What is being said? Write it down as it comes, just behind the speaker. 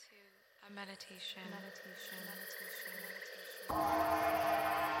A meditation.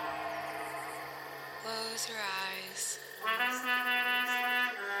 Close your eyes.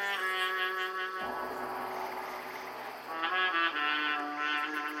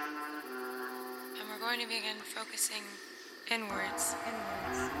 And we're going to begin focusing inwards.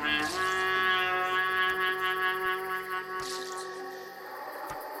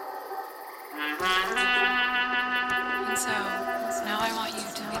 And so, now I want you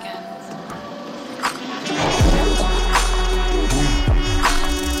to begin.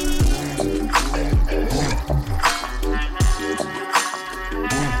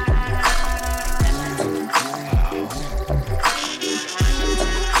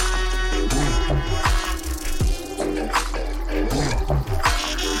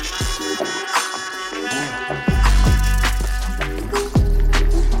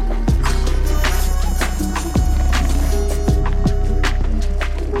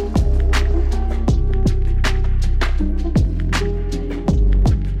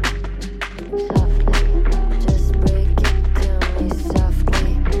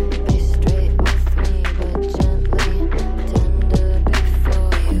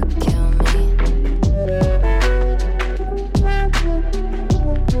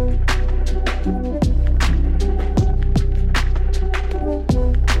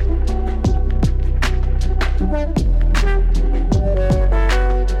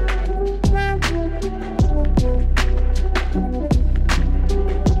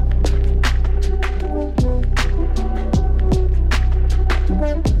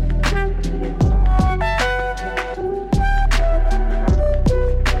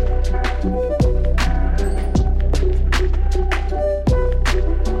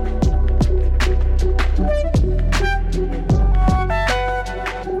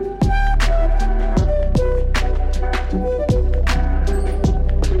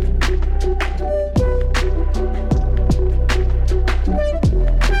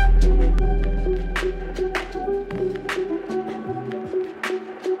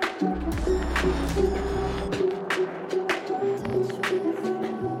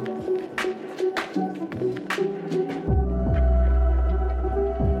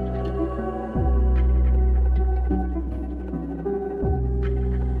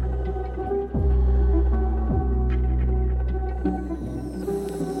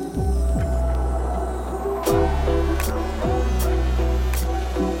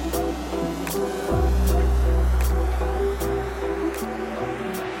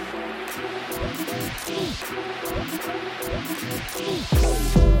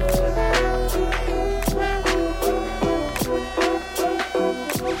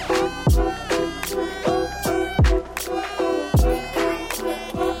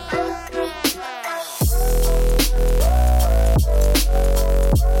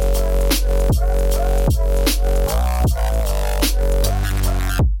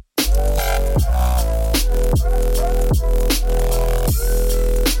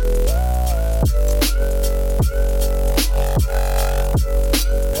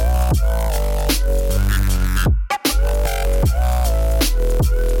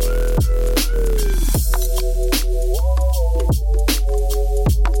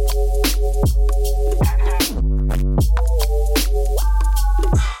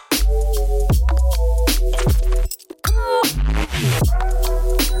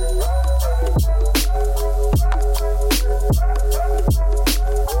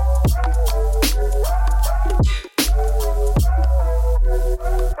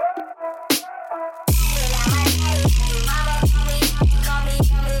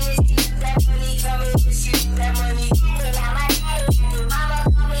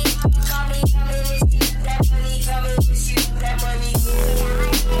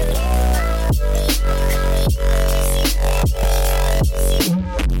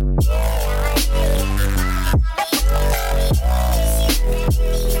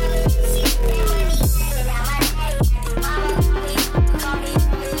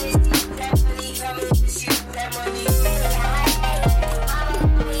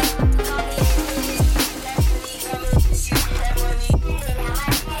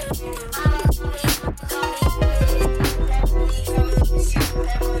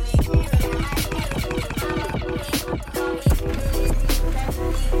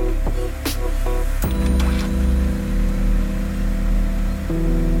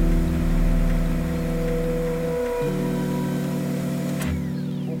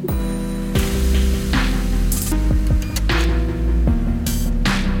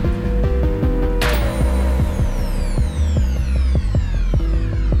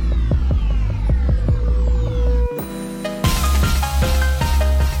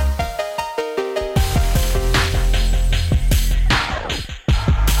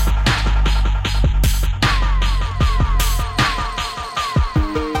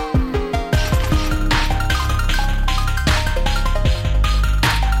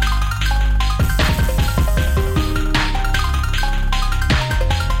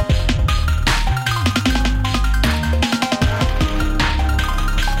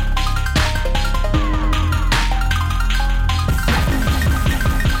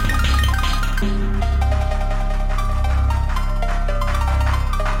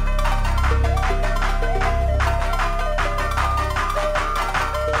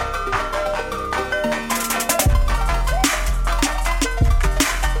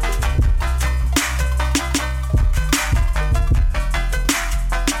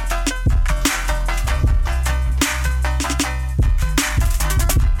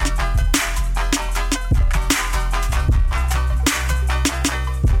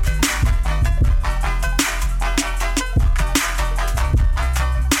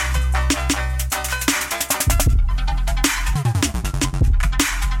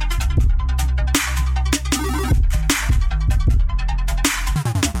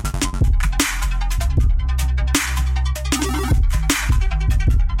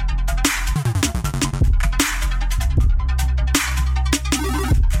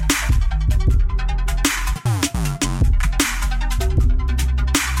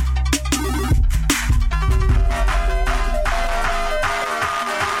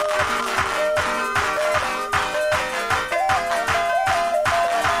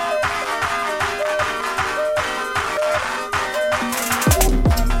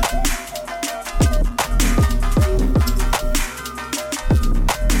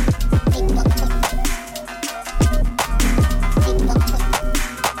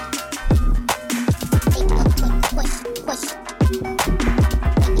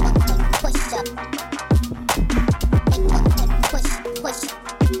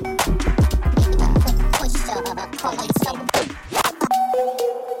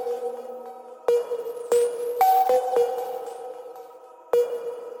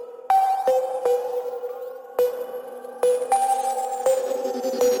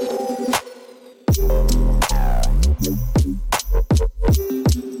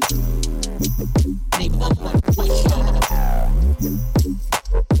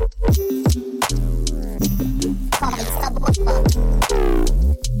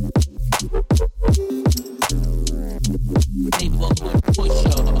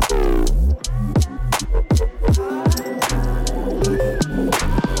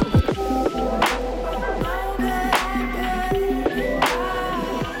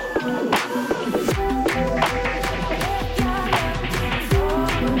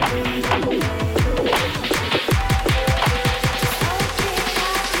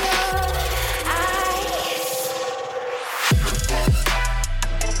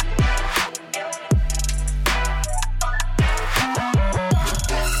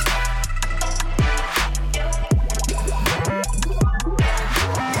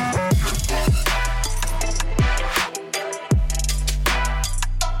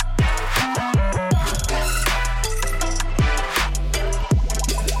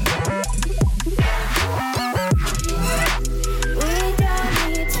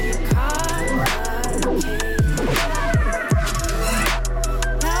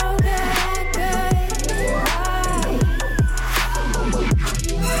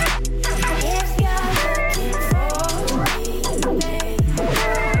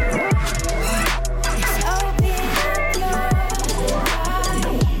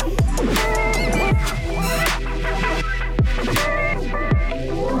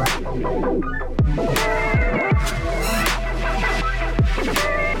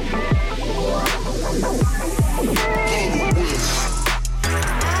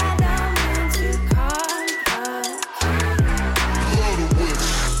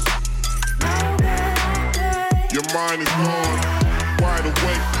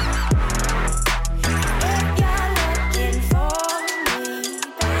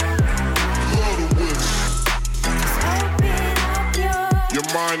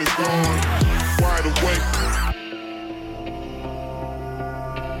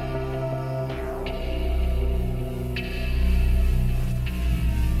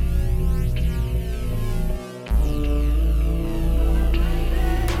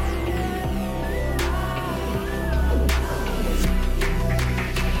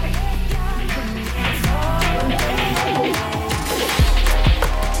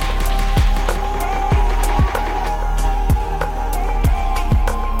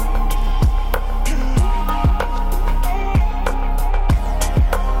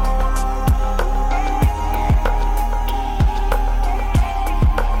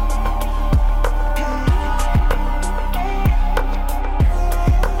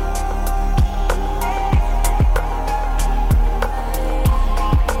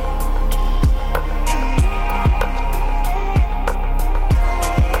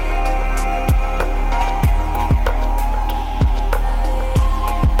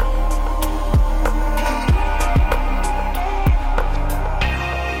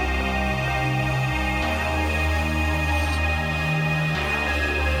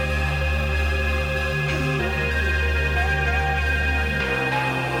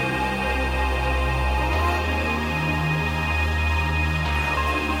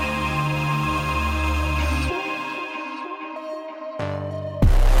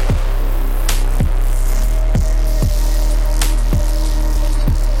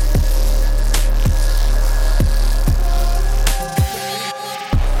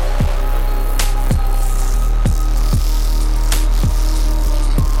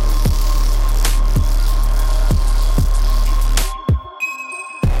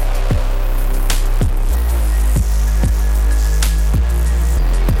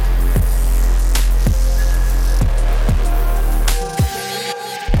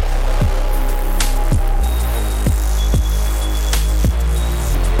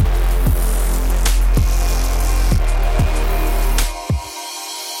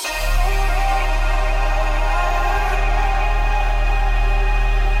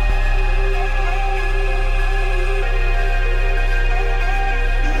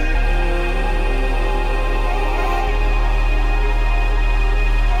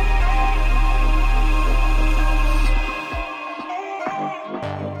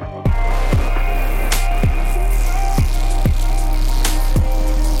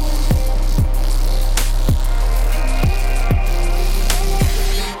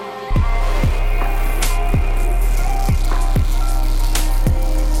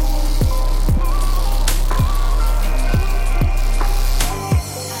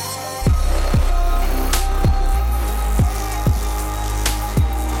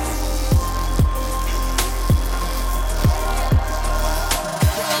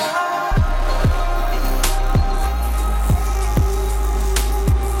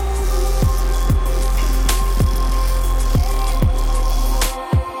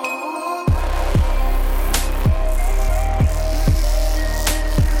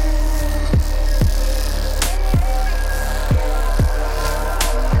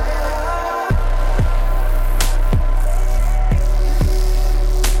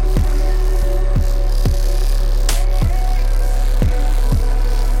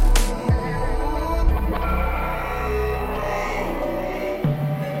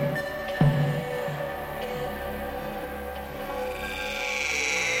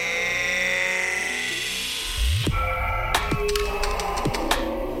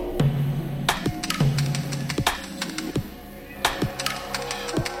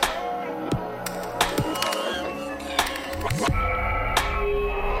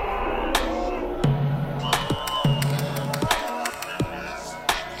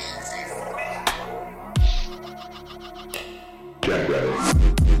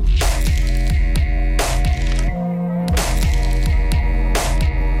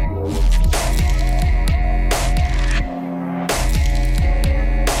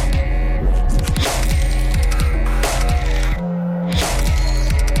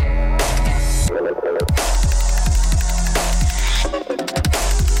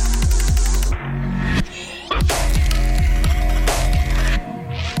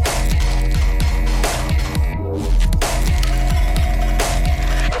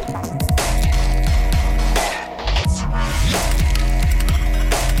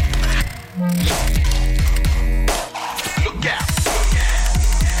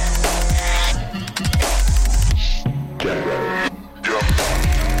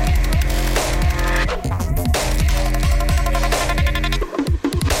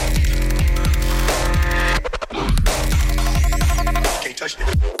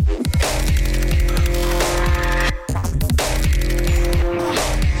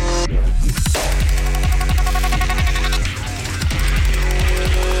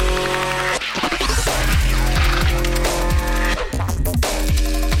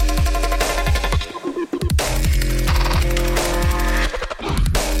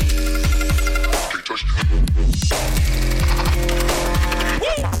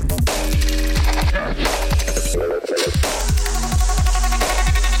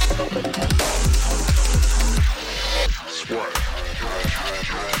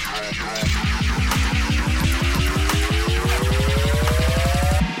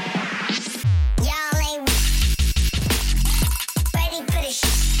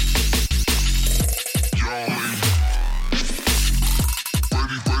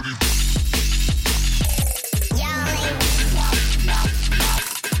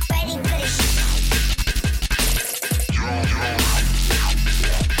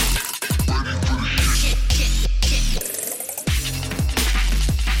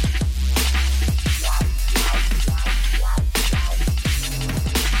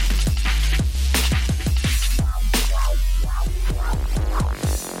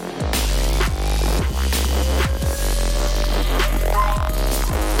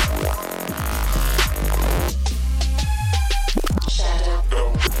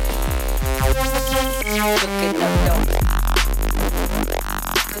 cooking up dope.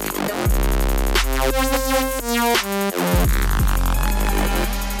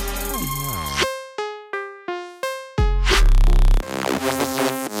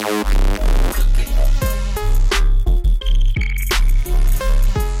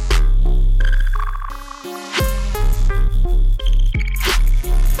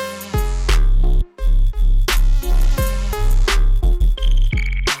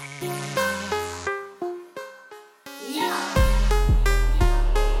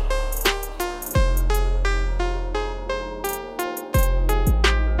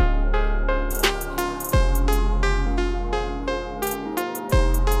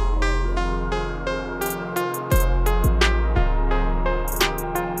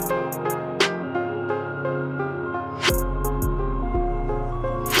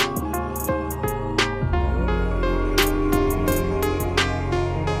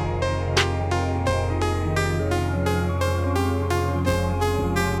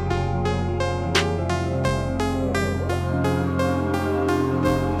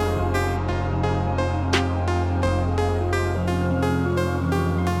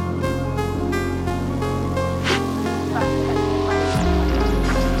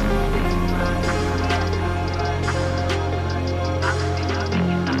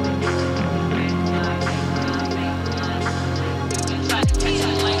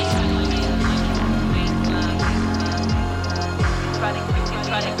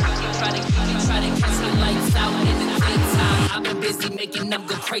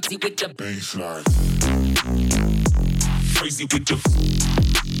 Crazy with the baseline. Crazy with the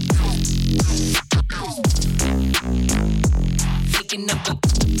taking up the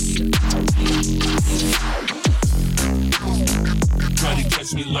try to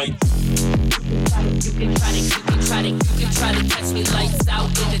catch me like you can try to catch me lights out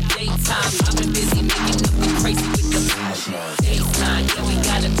in the daytime. I've been busy making up the crazy with the baseline. Yeah, we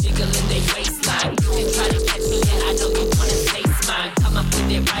got a jiggle in their waistline. You can try to catch me, yeah, I know you wanna taste mine. Come up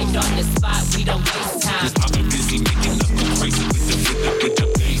with it right on the spot, we don't waste time. I've been busy making up the crazy with the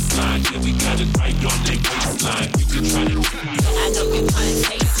baseline. Yeah, we got it right on their waistline. You can try to yeah, I know you wanna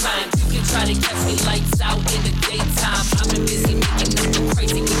taste mine. You can try to catch me lights out in the daytime. I've been busy making up the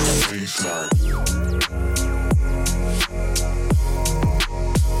crazy with the baseline.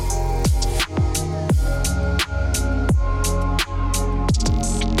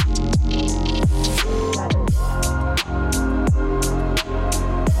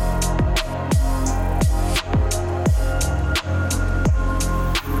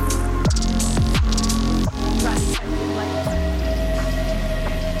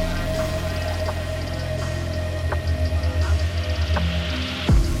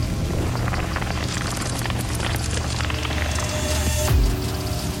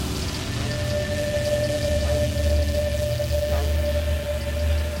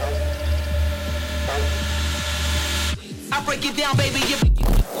 Break it down, baby.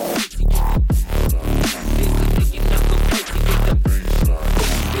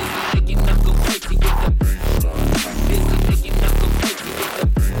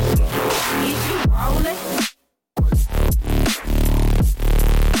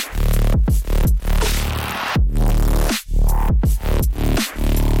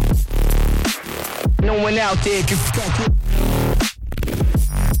 No one out there can fuck it.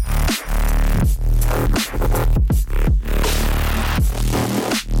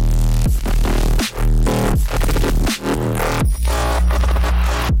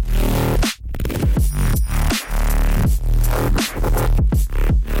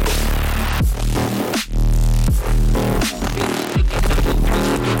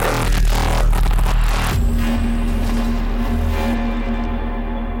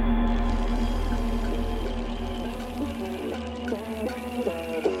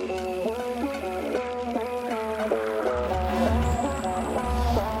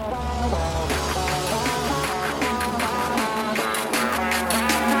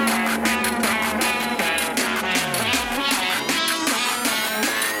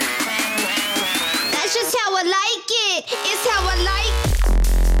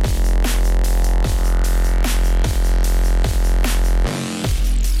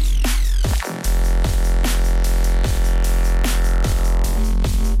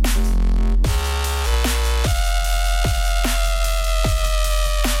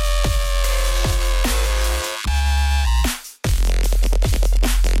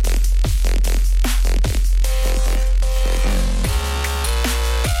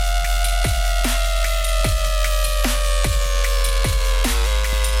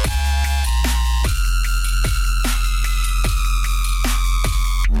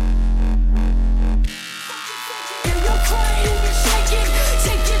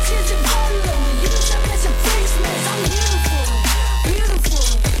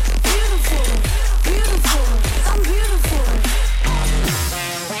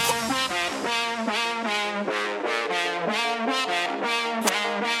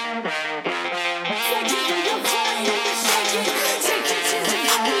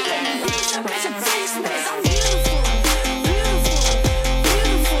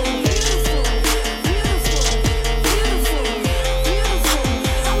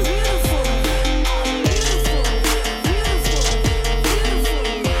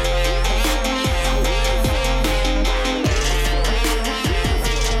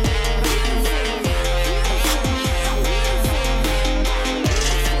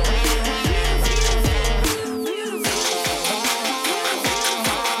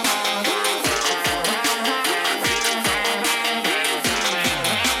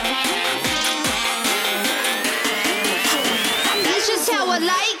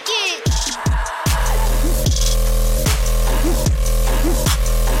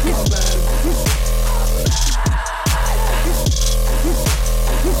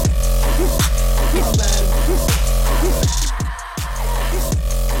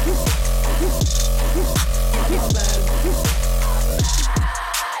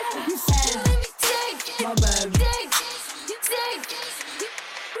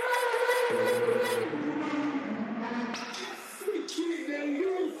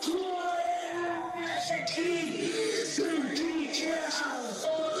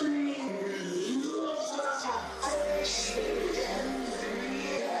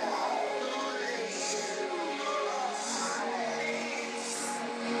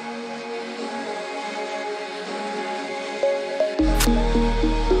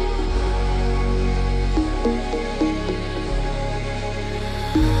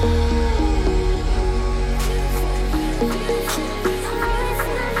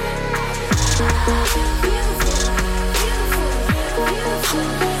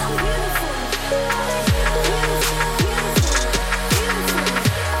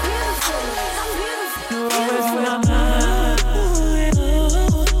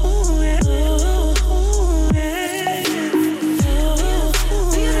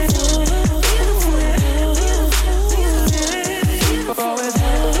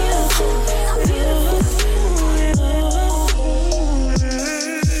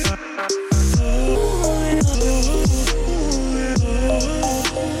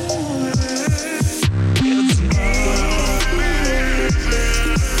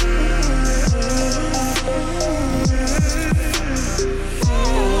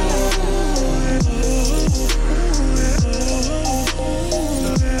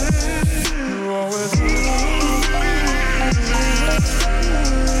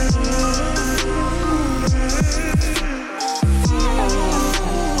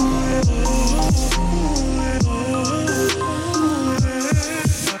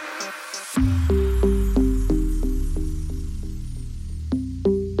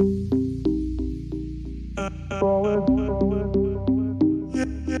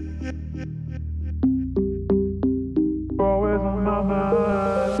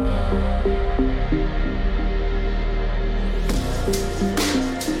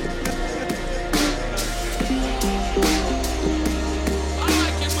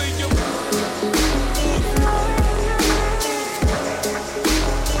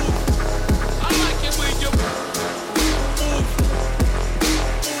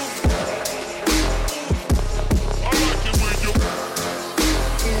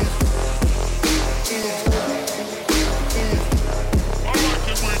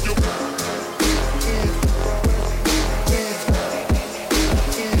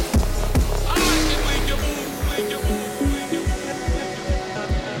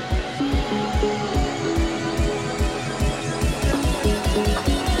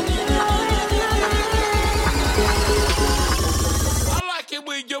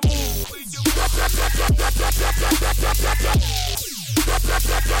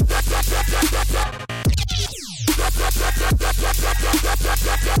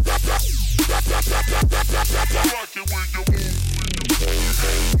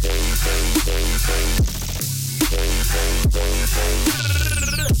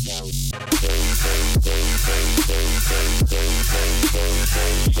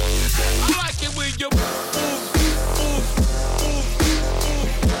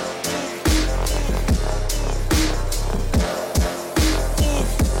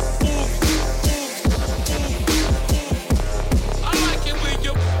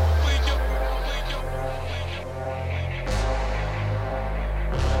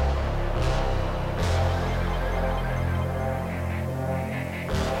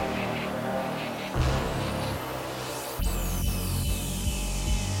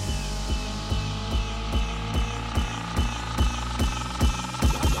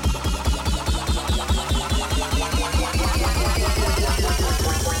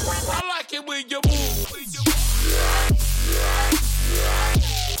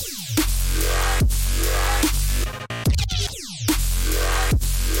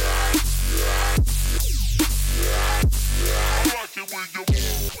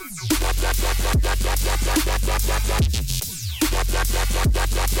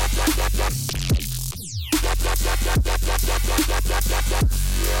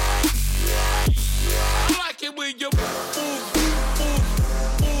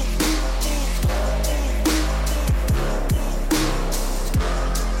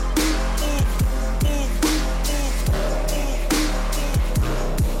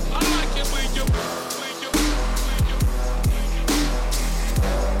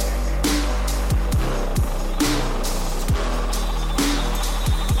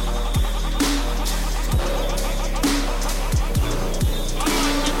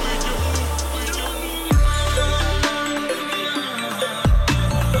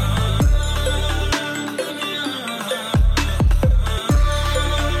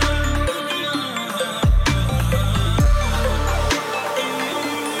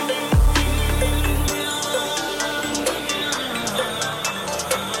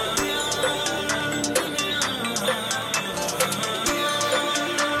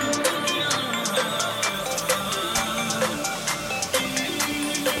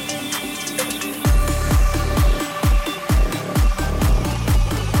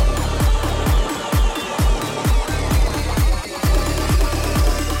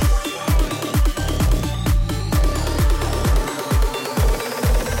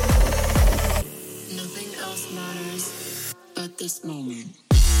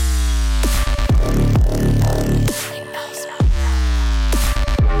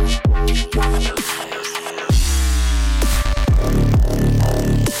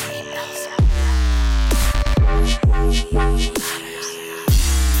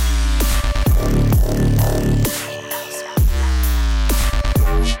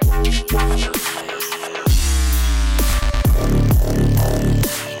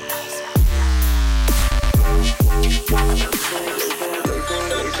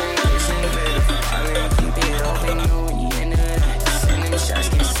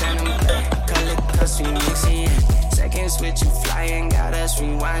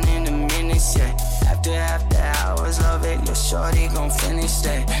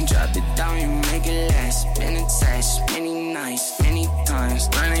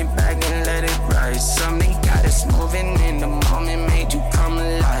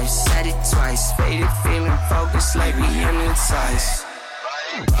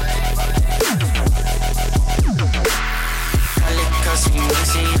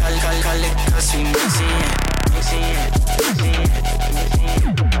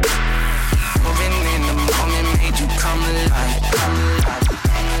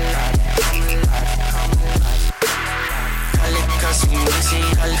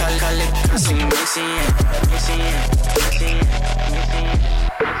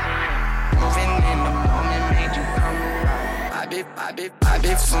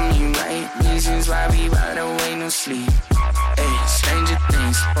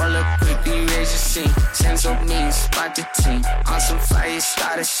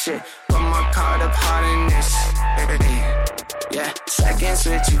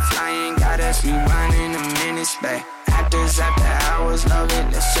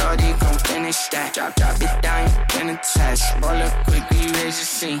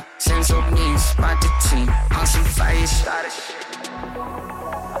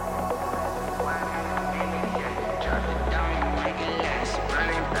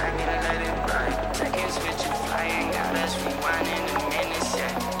 Seconds with you flying, got us rewinding the minutes,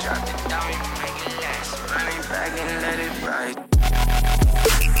 yeah.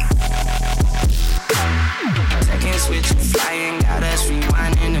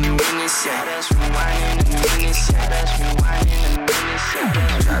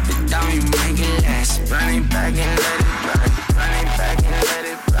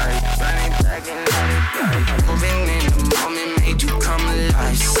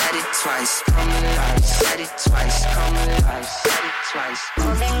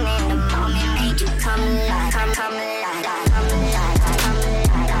 Moving in the moment, make you come alive, come alive, come alive, come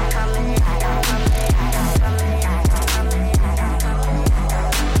alive, come alive, come alive, come alive.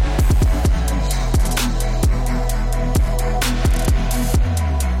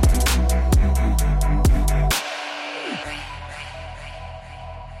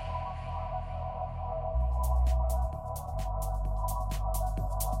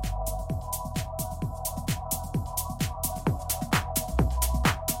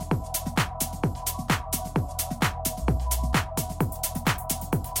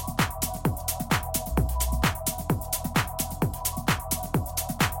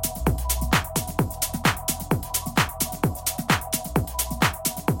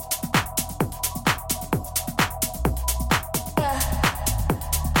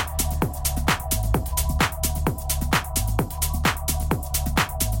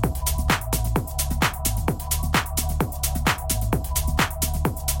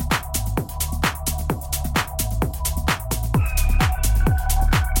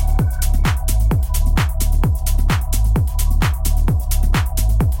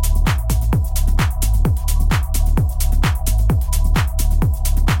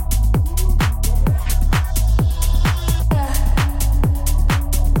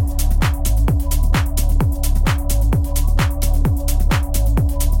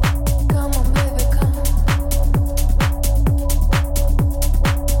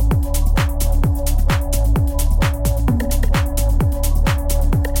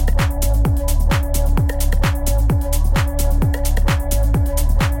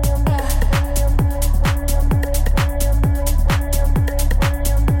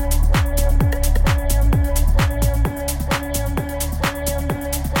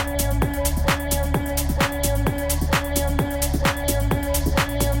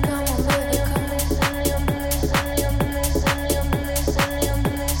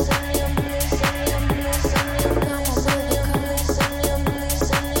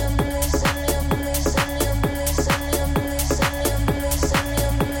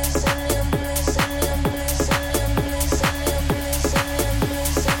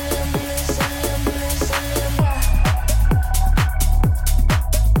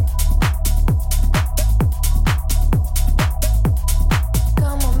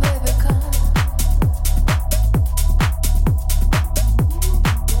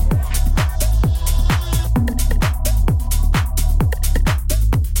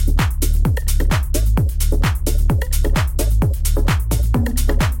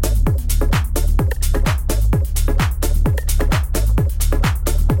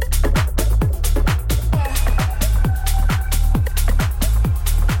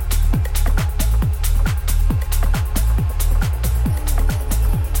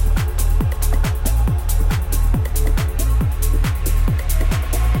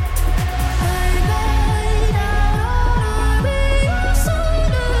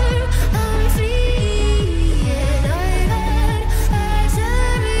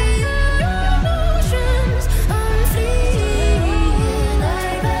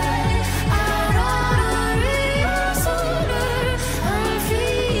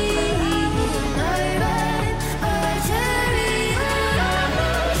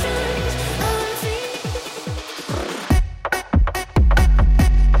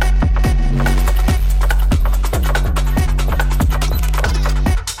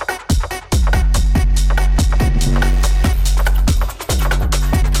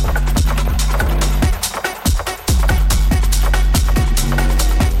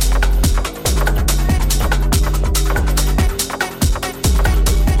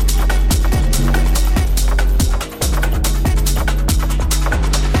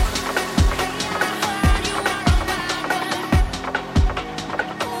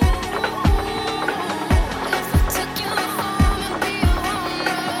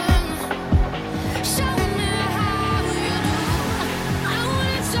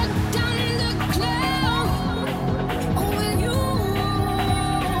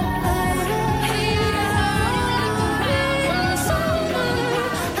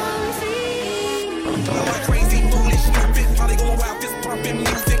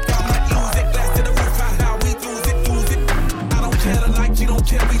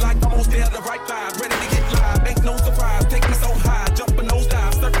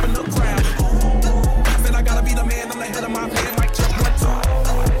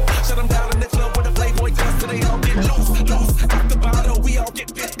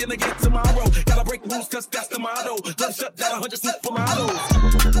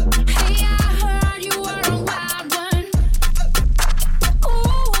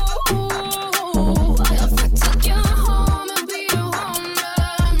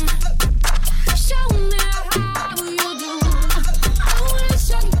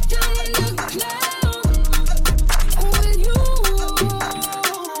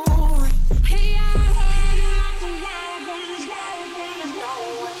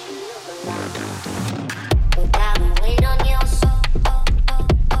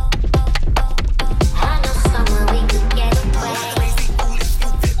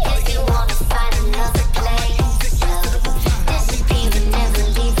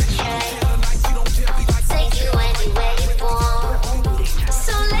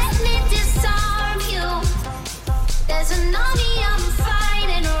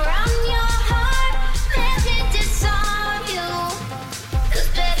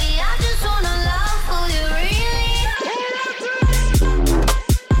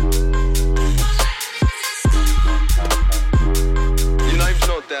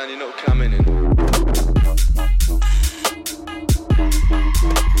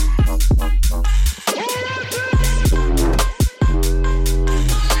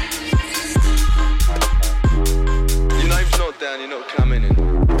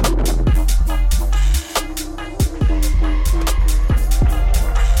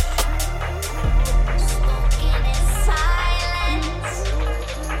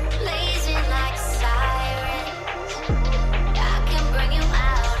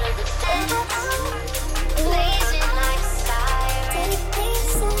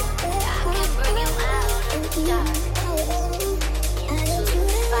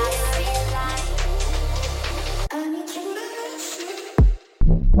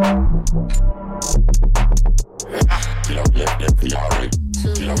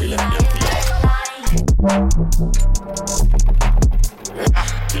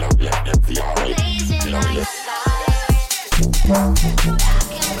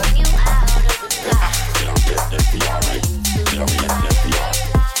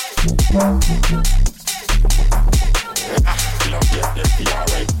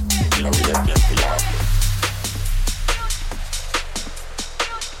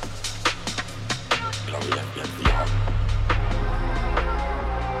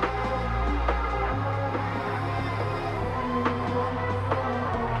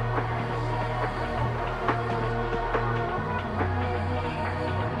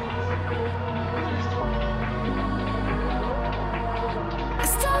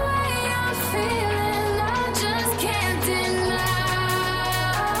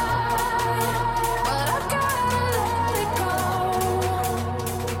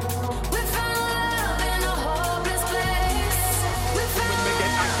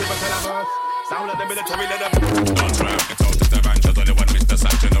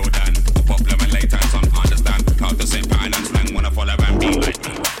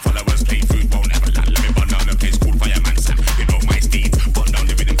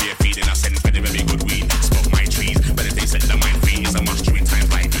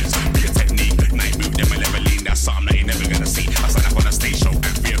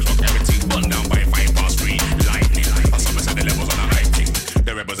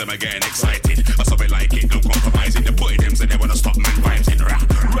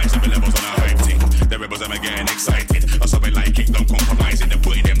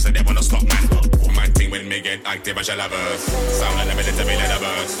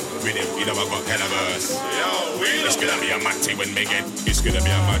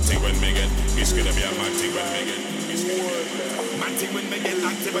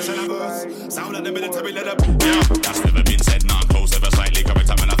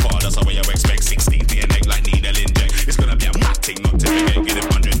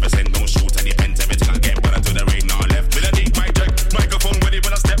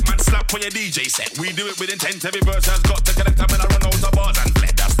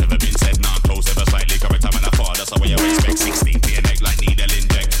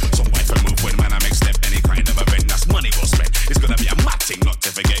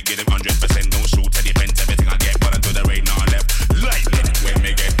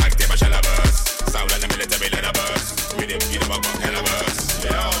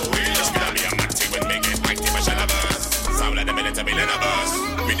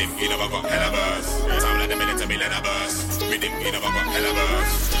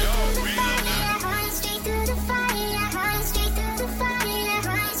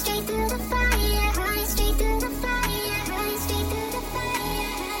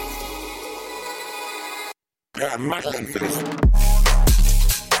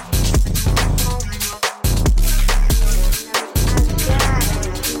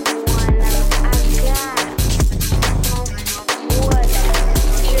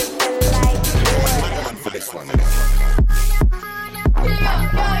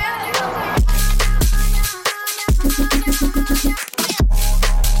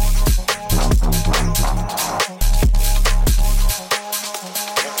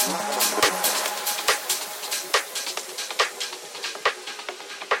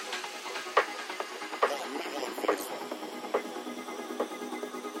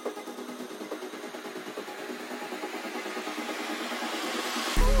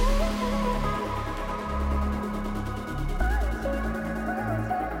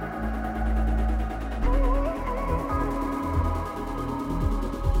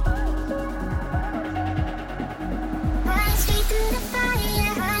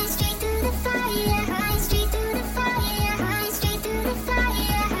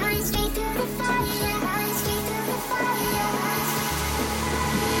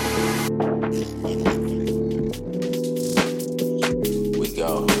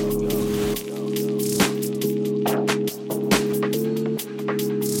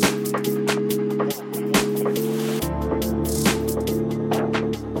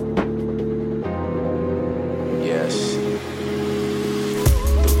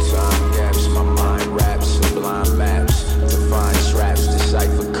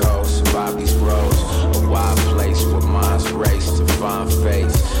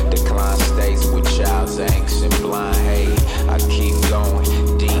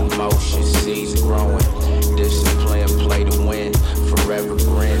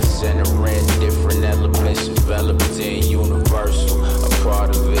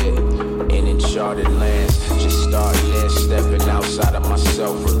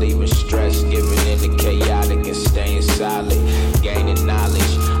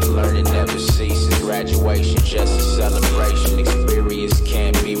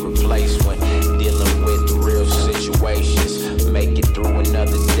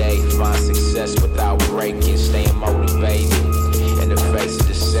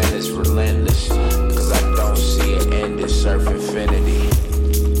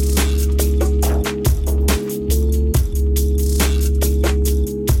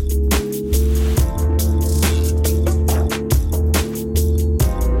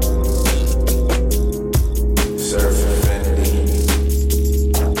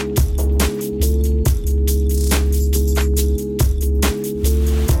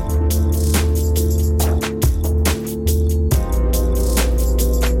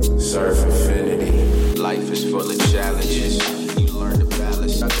 surf infinity. Life is full of challenges. You learn to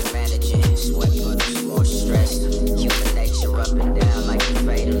balance. Struggle managing, sweat puddles, more stressed. Human nature up and down like a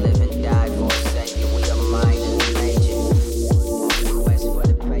fate to live and die for a savior. We are minor major. Quest for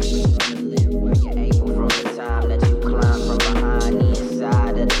the paper, live where you're able. From the time that you climb from behind the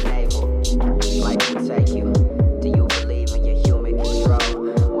inside of the navel, life will take you. Do you believe in your human control?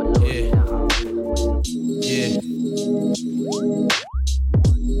 When losing the hope. Yeah.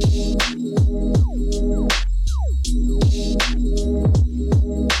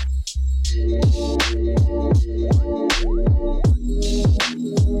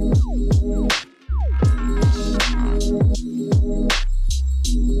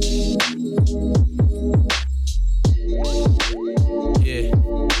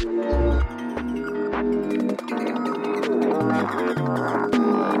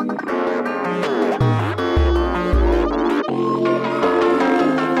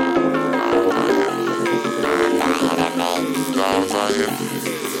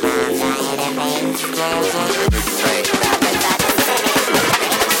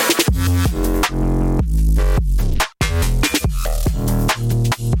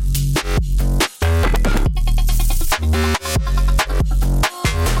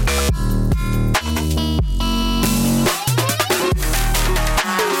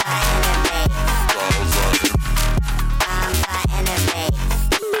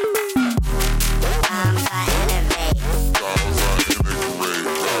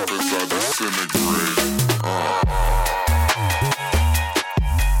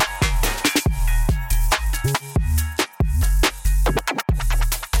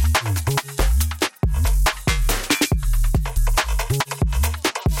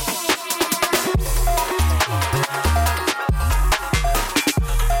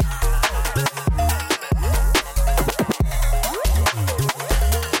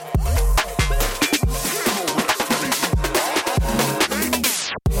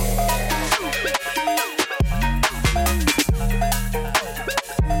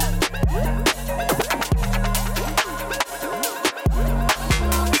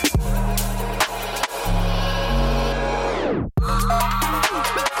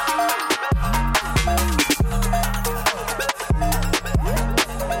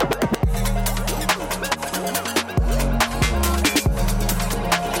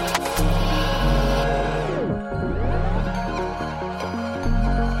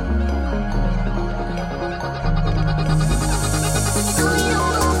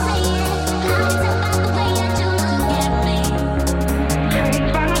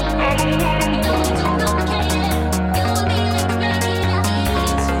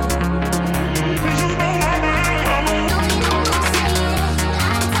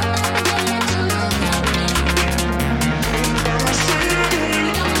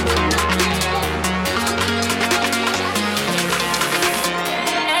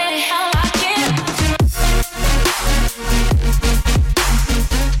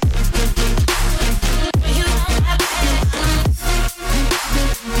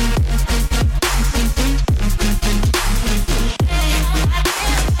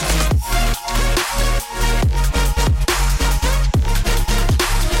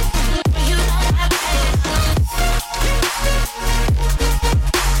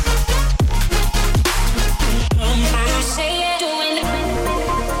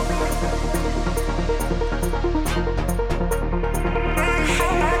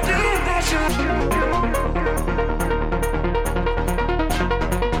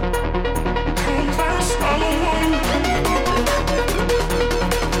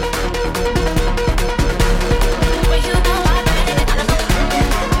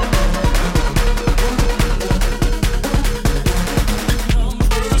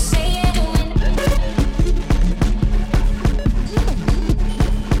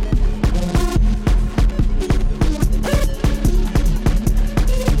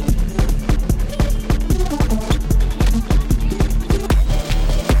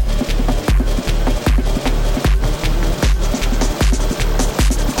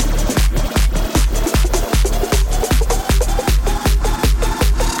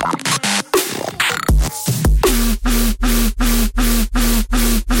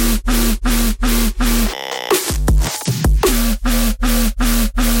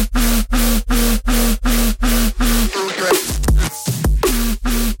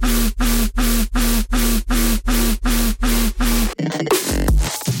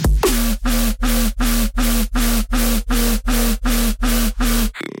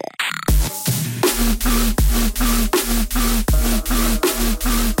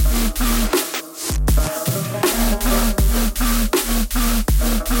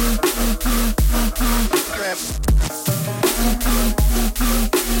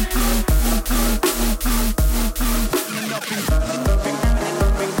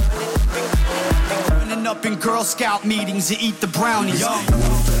 Girl Scout meetings and eat the brownies.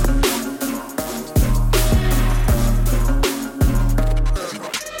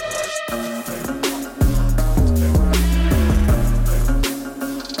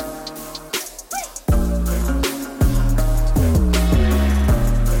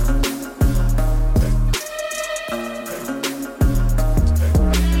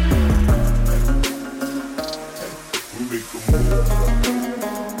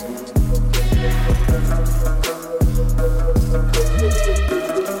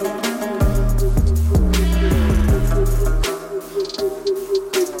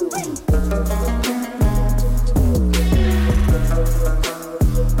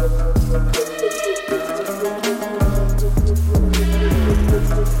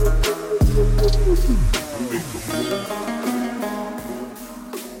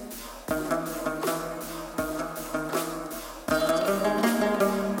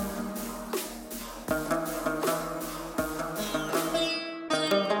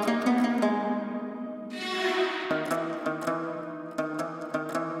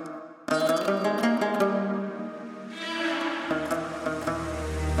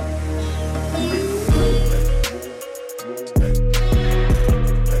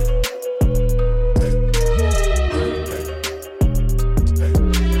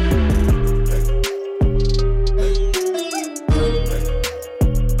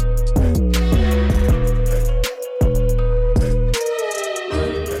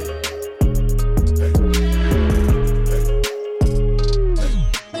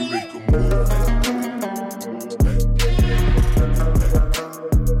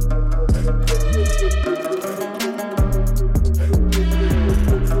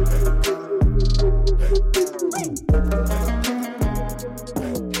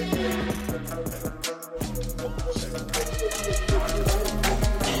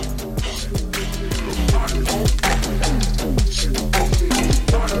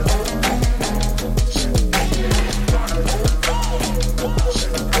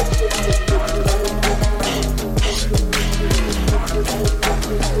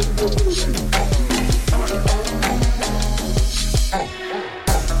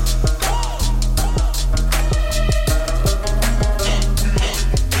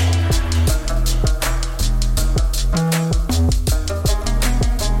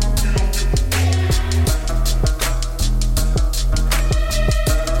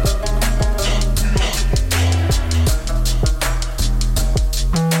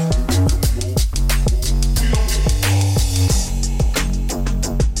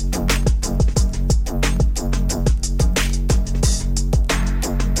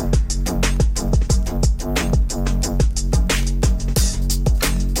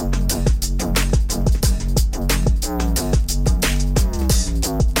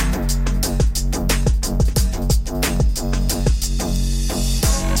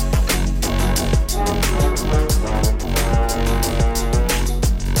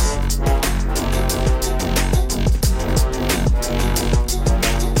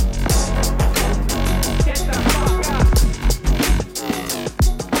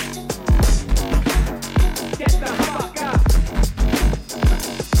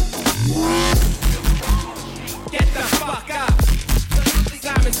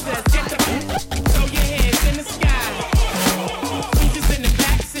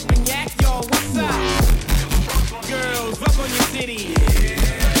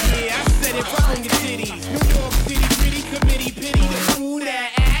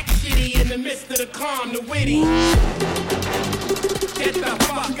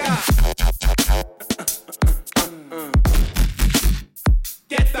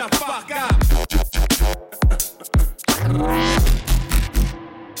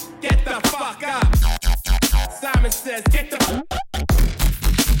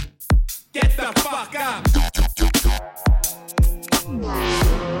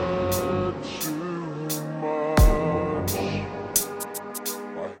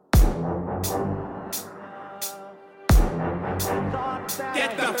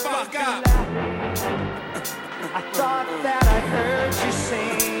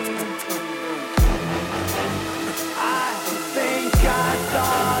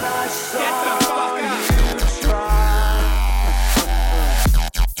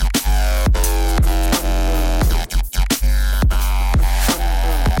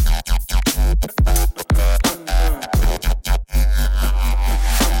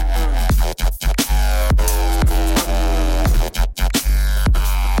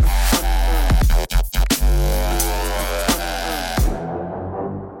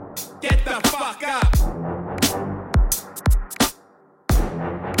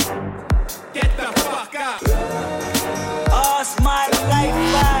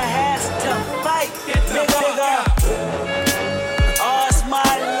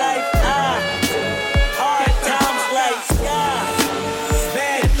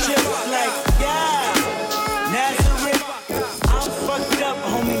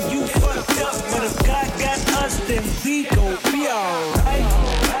 homie, you fucked up. But if God got us, then we gon' be alright.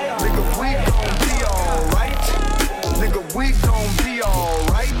 Nigga, we gon' be alright. Nigga, we gon' be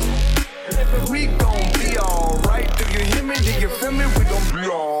alright. We gon' be alright. Do you hear me? Do you feel me? We gon' be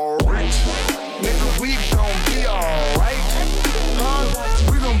alright. Nigga, we gon' be alright.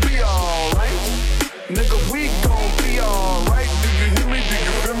 We gon' be alright. Nigga, we gon' be alright. Do you hear me? Do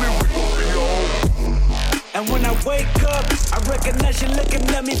you feel me? We gon' be alright. And when I wake up, I recognize you looking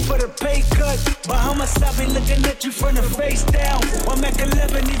at me for the pay cut. Bahamas, I be looking at you from the face down. One Mac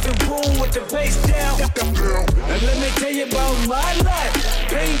 11, even boom with the bass down. And let me tell you about my life.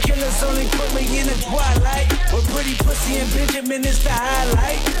 Painkillers only put me in the twilight. With pretty pussy and Benjamin is the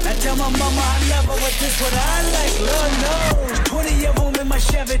highlight. I tell my mama I love her, but this what I like. Lord knows, 20 of them in my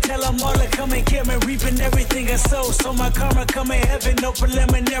Chevy. Tell them all to come and get me, reaping everything I sow. So my karma come in heaven, no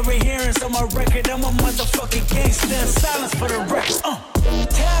preliminary hearings on my record. I'm a motherfucking gangster. Silence for the record.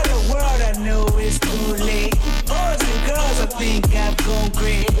 Tell the world I know it's too late. Boys and girls, I think I've gone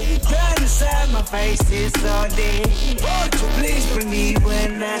great. Blood inside my face is all day. Won't you please believe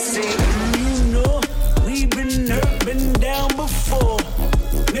when I say, you know, we've been hurt, been down before.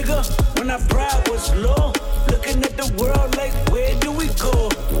 Nigga, when our pride was low, looking at the world like, where do we go?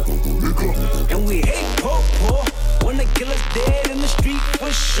 Nigga. And we hate poor. Wanna kill us dead in the street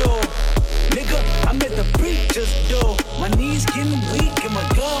for sure. Nigga, I'm at the preacher's door. My knees getting weak and my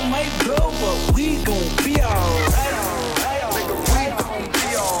gun might blow, but we gon' be alright. Nigga, we gon'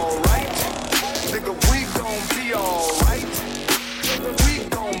 be alright. Nigga, we gon' be alright. We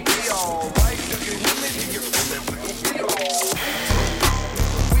gon' be alright. Do you hear me? Do you feel me? We gon' be alright.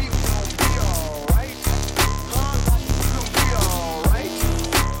 We gon' be alright. We gon' be alright.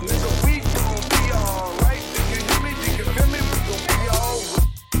 Nigga, we gon' be alright. Do you hear me? Do you feel me? We gon' be alright.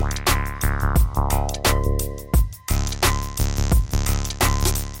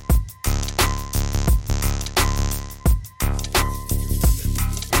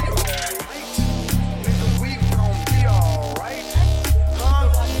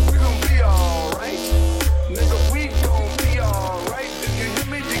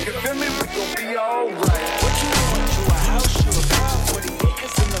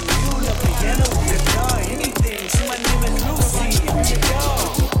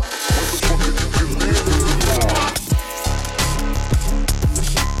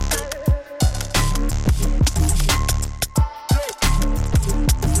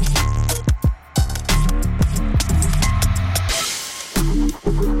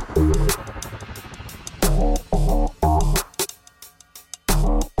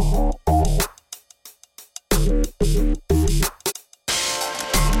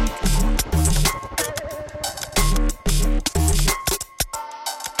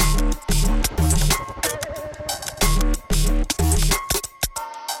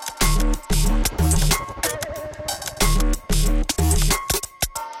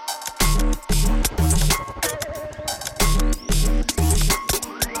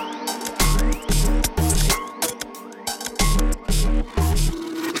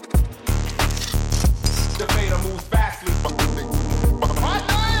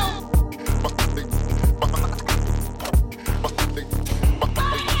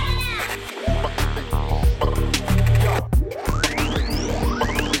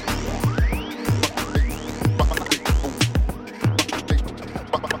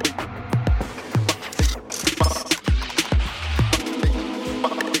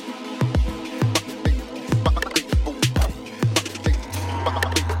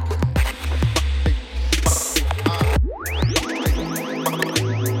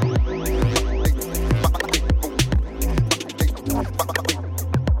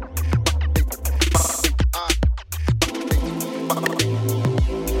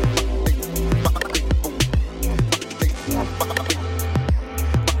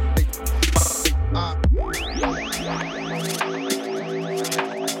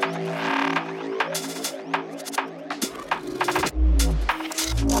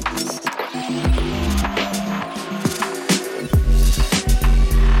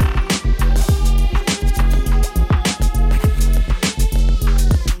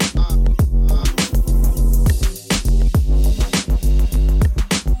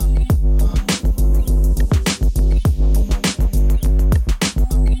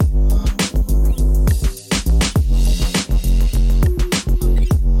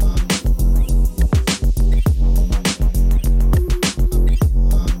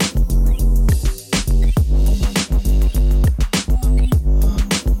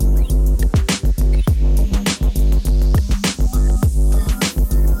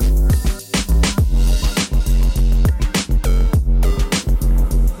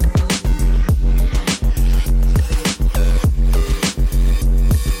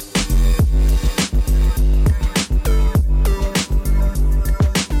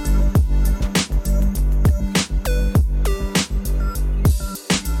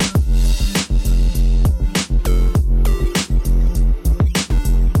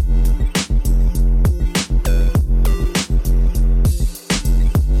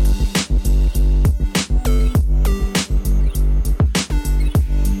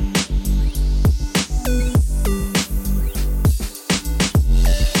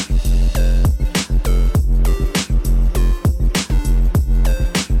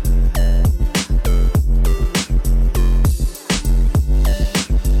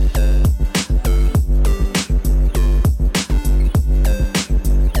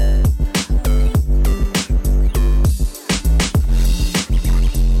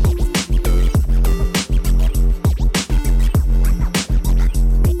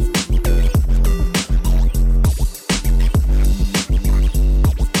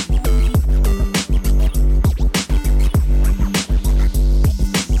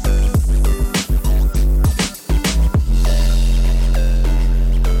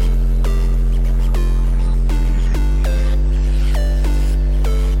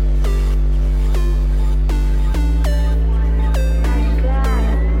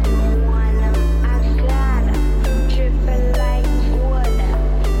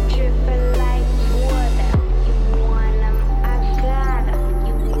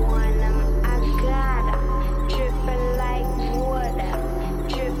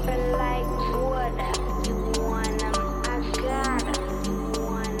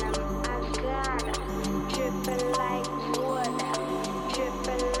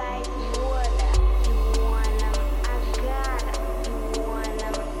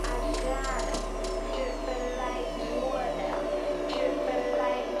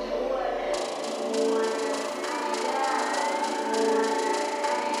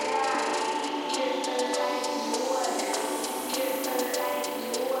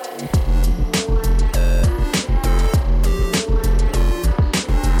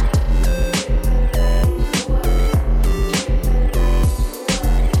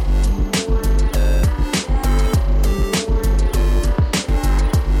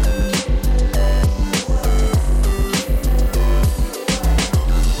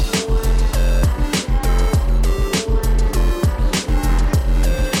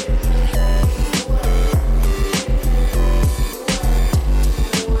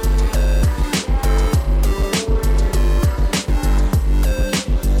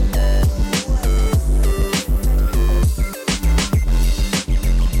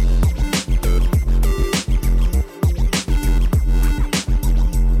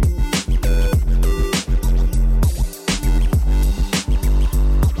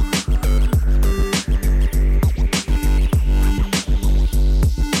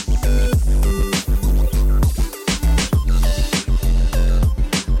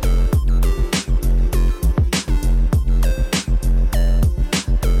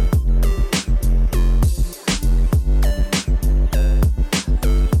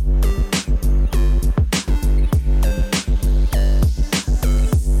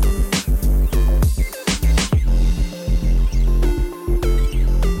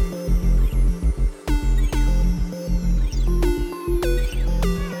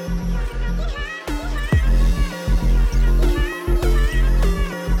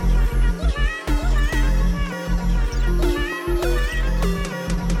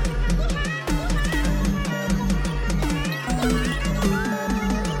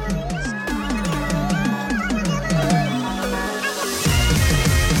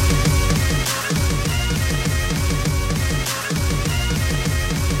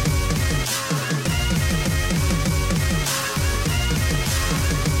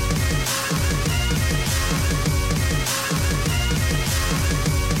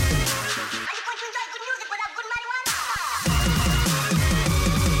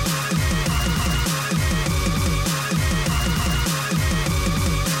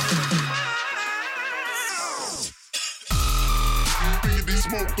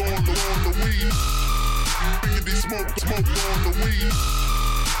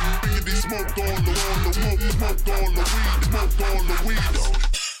 Biggity smoked on the smoked on the weed.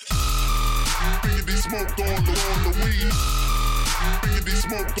 Biggity smoked on the weed. Biggity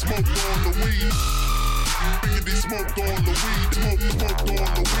smoked on the weed. Biggity smoked on the weed. Smoked on the weed.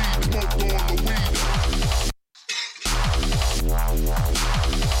 Smoked on the weed.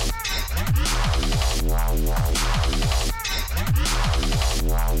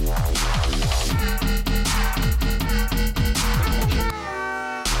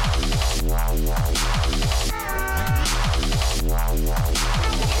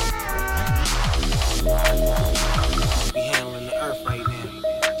 We handling the earth right now.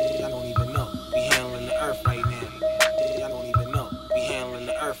 Y'all don't even know. We handling the earth right now. Y'all don't even know. We handling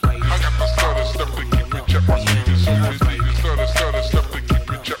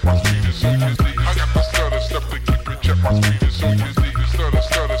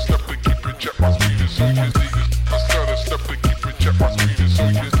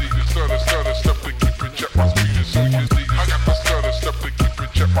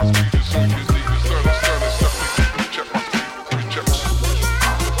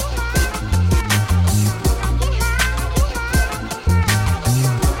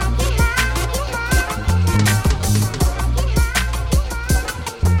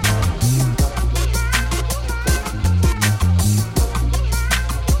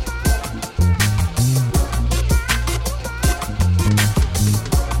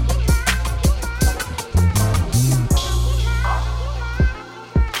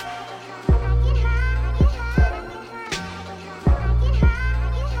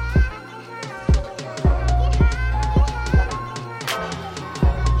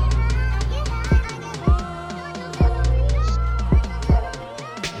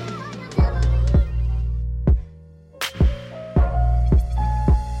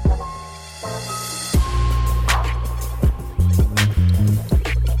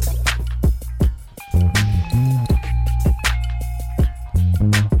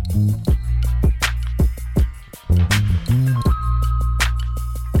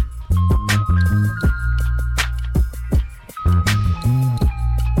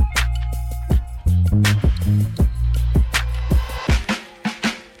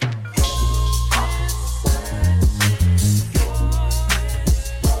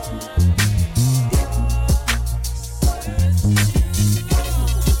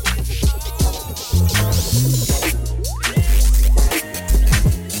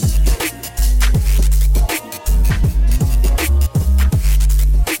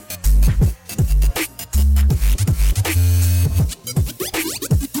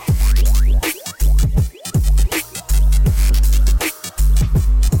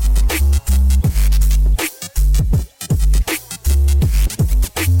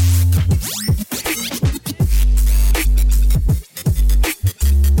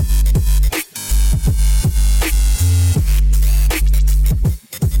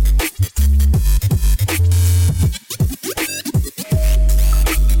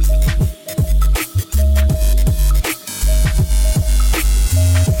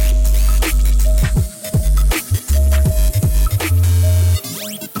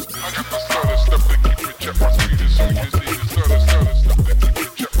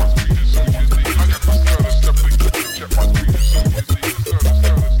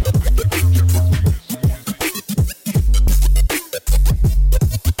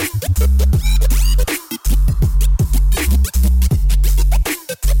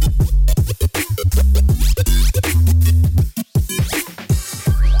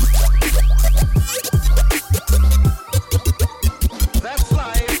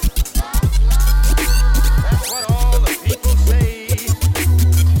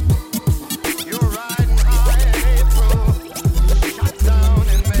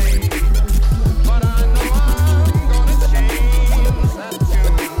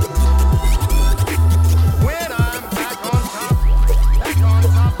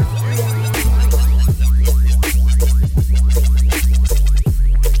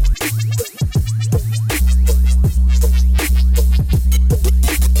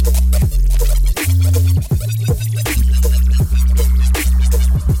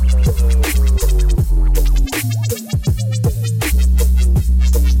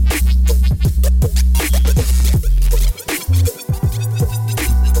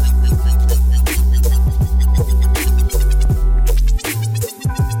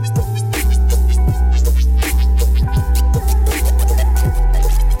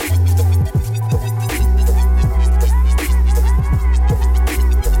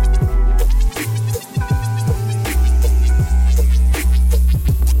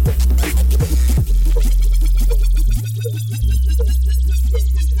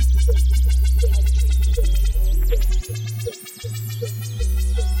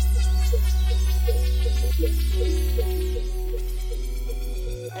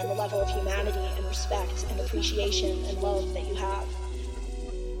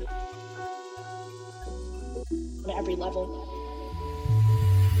every level,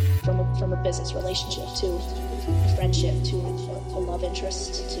 from a business relationship to a friendship to a love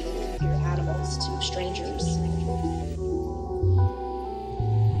interest to your animals to strangers.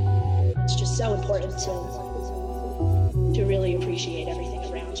 It's just so important to really appreciate everything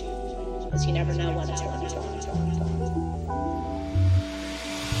around you, because you never know when it's gone.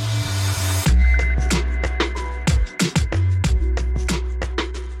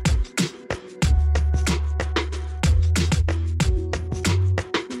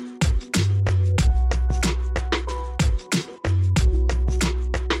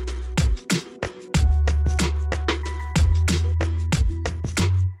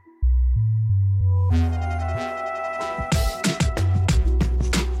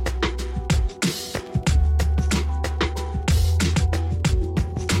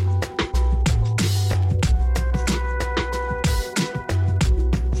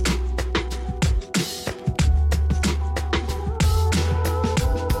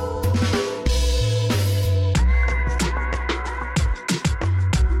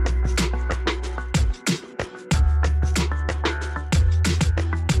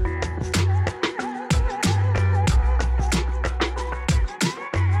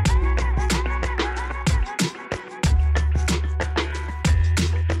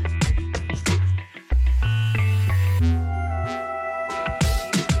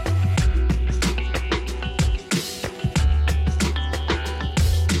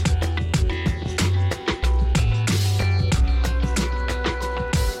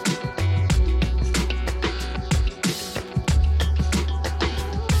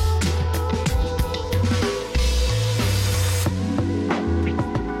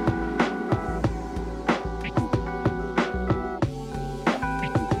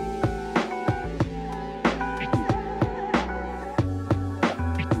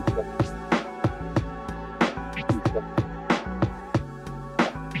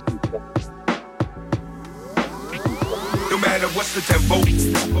 What's the tempo?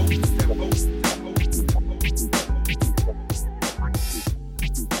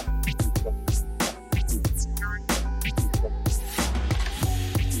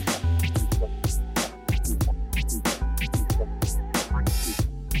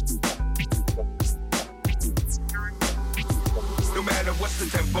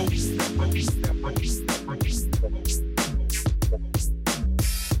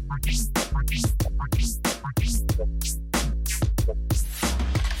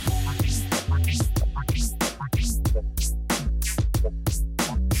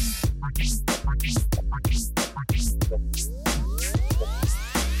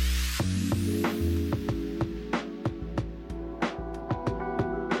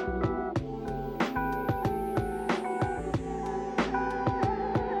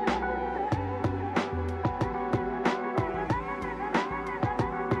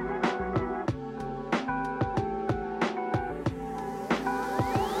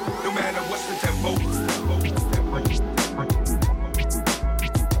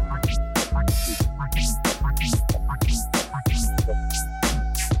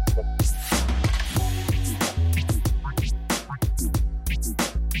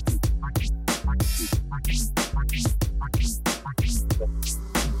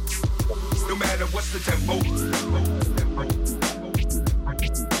 No matter what's the tempo.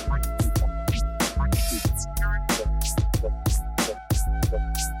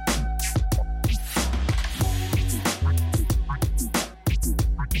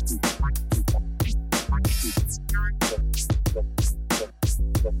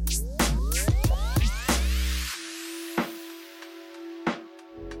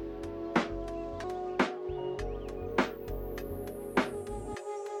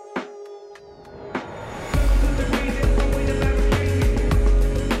 The reason for the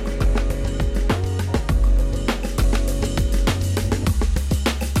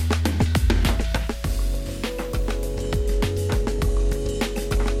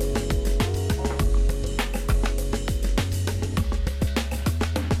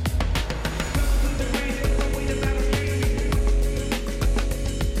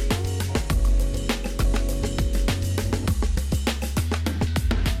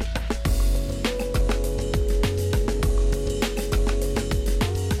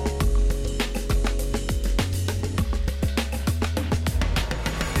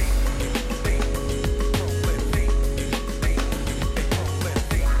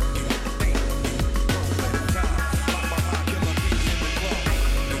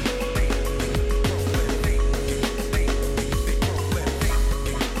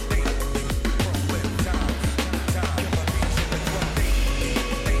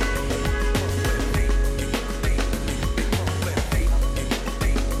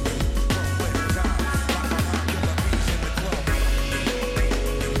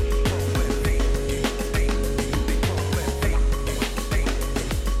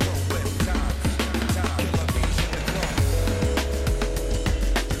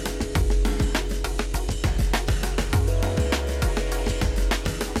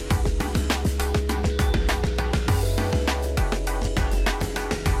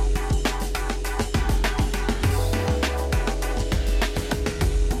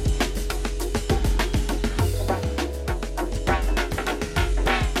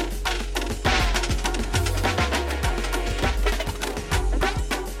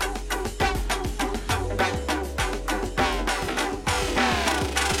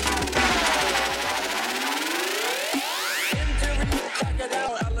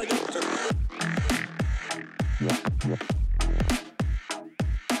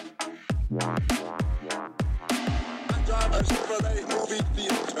drive a Chevrolet movie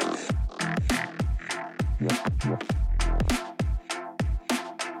theater.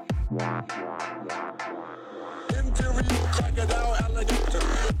 Interior crocodile alligator.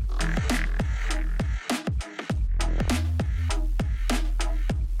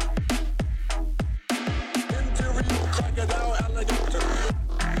 Interior crocodile alligator.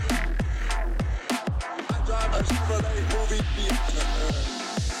 I drive a Chevrolet movie theater.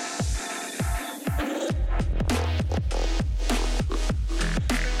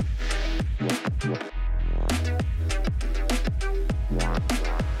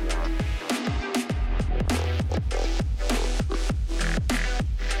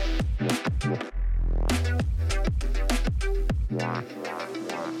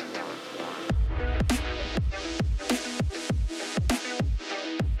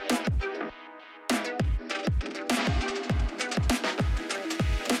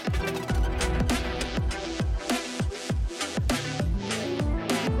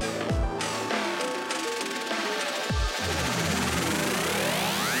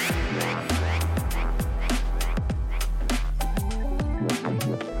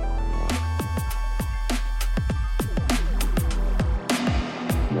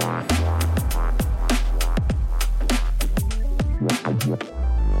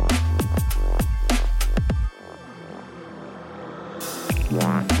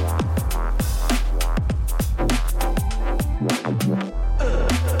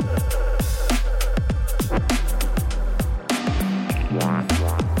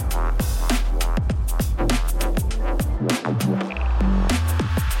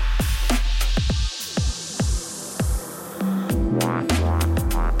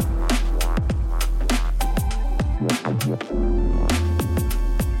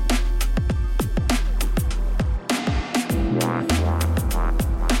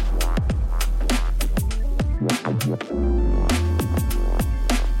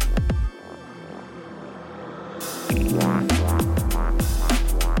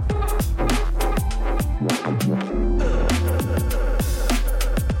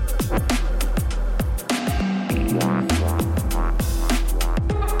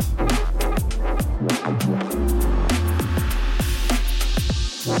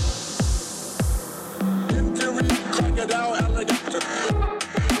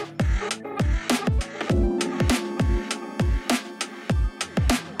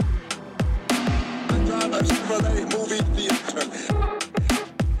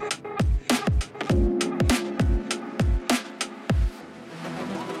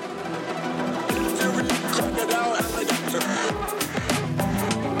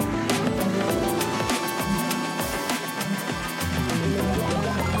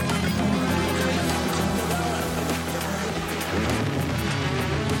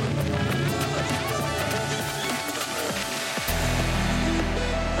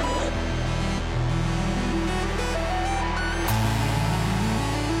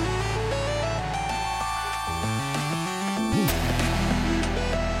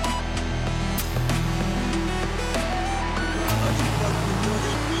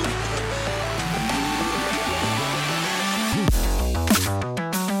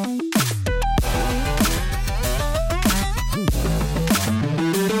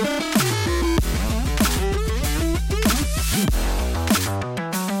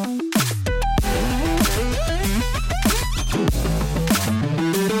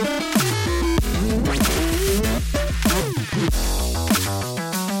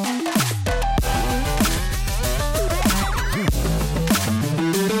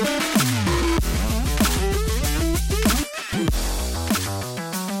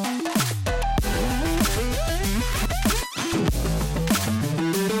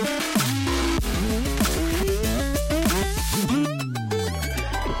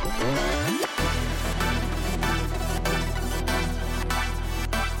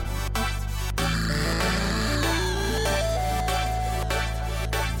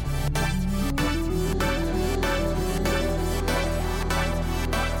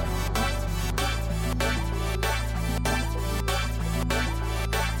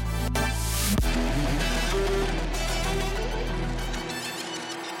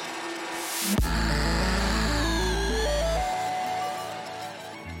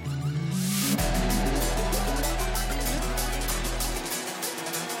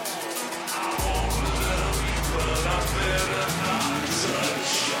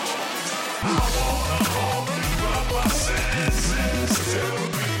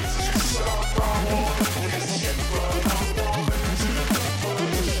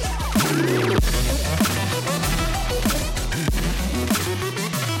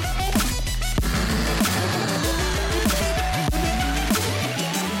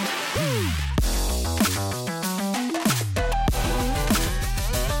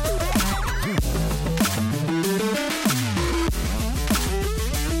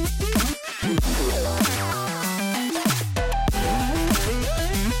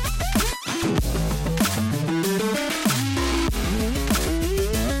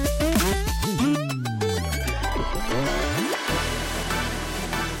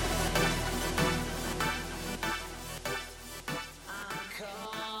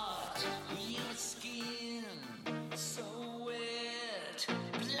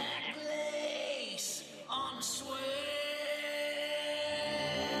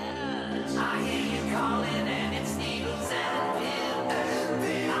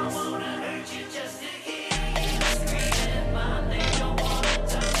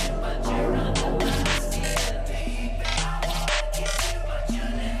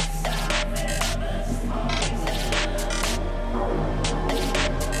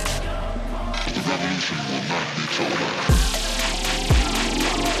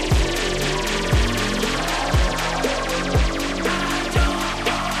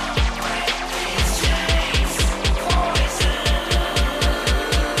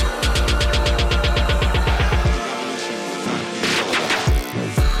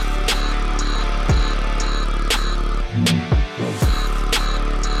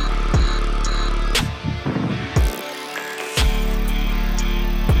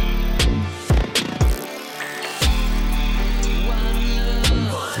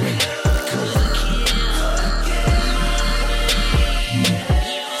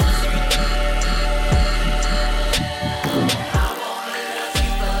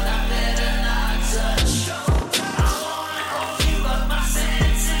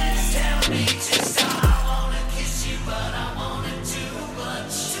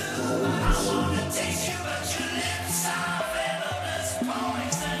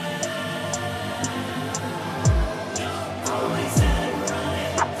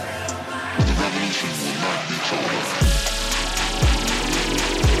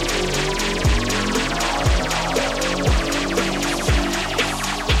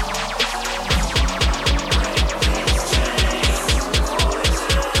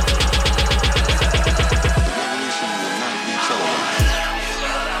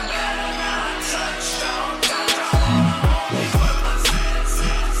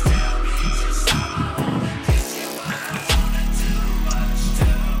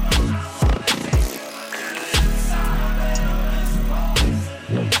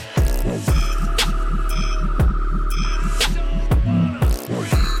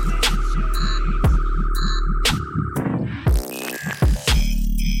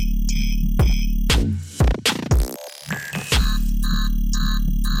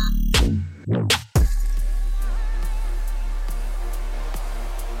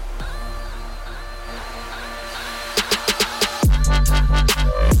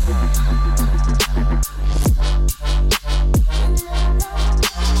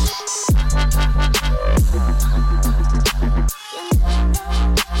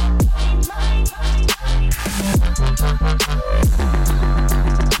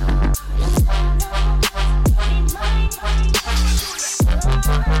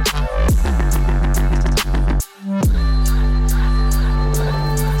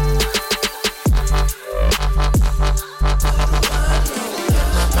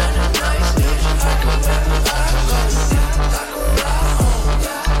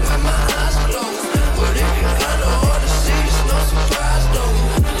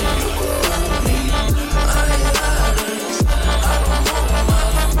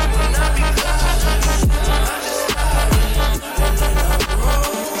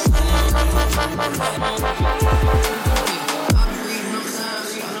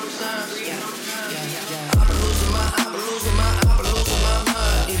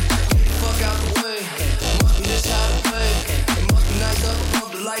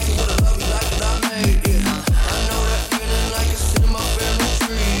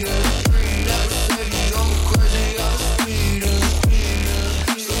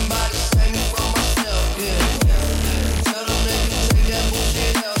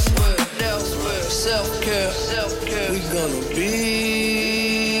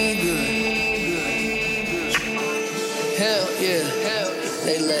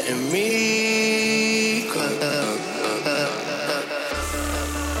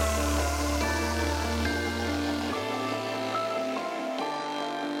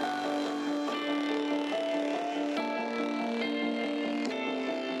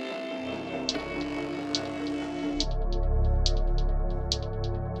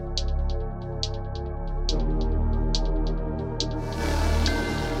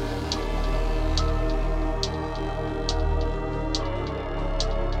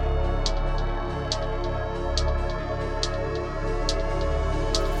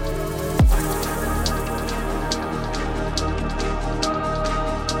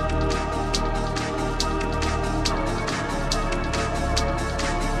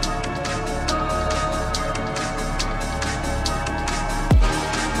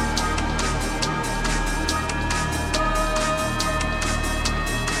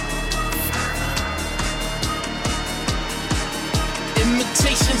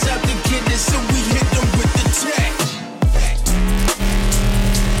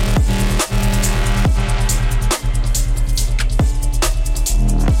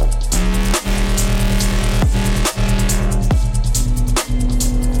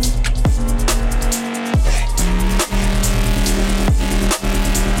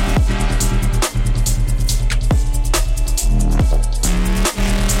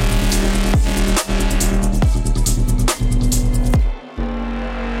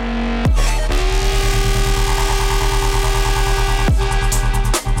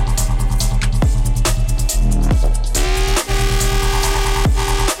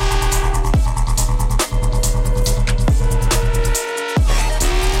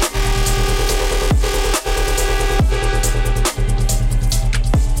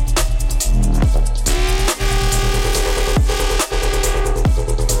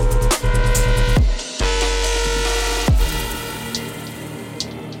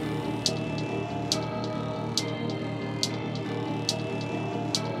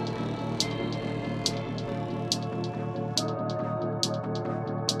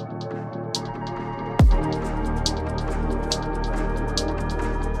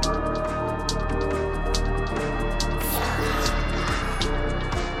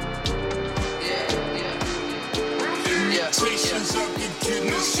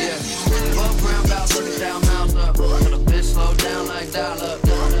 Yeah. Above ground, about 30,000 miles up. Tell a bitch slow down like dial up.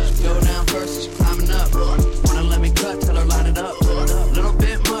 She go down first, she climbing up. Wanna let me cut, tell her line it up. Little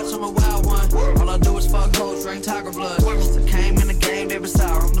bit much, I'm a wild one. All I do is fuck hoes, drink tiger blood. Since I came in the game, they was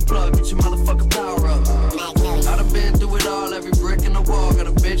sour. I'm the plug, get your motherfucking power up. I done been through it all, every brick in the wall. Got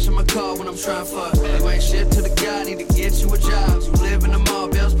a bitch in my car when I'm trying to fuck. You ain't shit to the guy, need to get you a job. You live in the mall,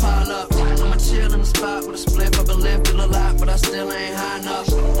 bills pile up. I'ma chill in the spot with a split. I've been lifted a lot, but I still ain't high enough.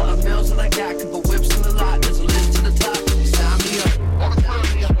 All the bills that I got, couple whips in the lot. There's a list to the top, sign me up.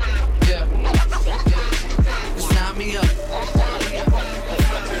 Yeah, sign me up.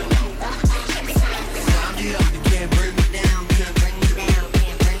 Sign me up, you can't bring me down, can't bring me down,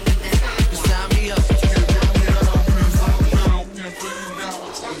 can't bring me down. Sign me up.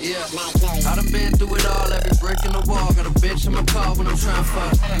 Yeah, I done been through it all, every brick in the wall. Got a bitch in my car when I'm trying to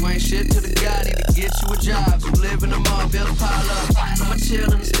fuck. You ain't shit to the guy, need to get you a job. You live in the mall, bills pile up. I'ma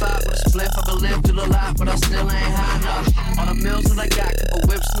chill in the spot with a spliff. I've been lifted a lot, but I still ain't high enough. All the mills that I got, couple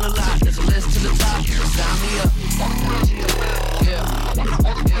whips in the lot. There's a list to the top, sign me up. Yeah,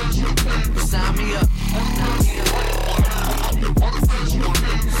 sign me up.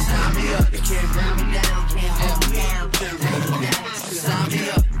 Sign me up. You can't bring me down, can't bring me down, can't bring me down. Sign me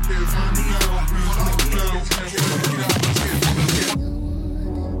up. Sign me up.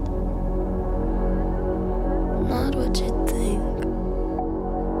 Not what you think.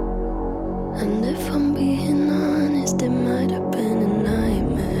 And if I'm being honest, it might have been a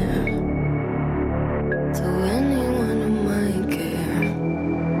nightmare to anyone who might care.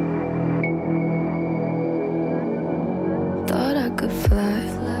 Thought I could fly,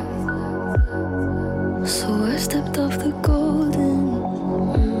 so I stepped off the golden.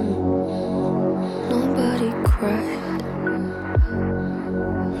 Nobody cried,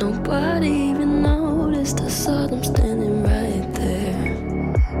 nobody even noticed. I saw them standing right there.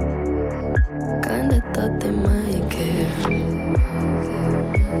 Kinda thought they might care.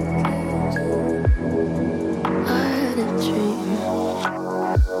 I had a dream,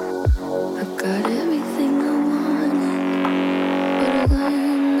 I got everything I wanted, but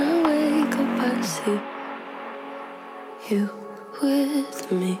when I wake up I see you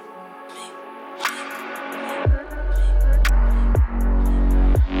with me.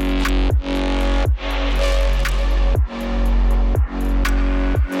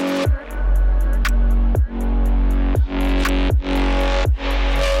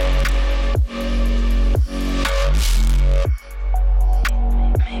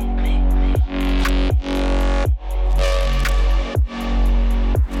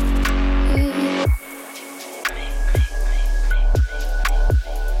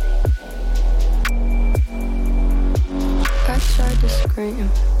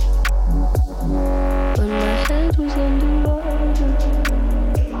 But my head was underwater.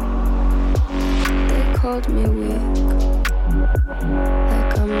 They called me weak,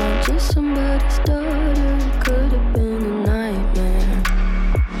 like I'm not just somebody's daughter. Could have been a nightmare,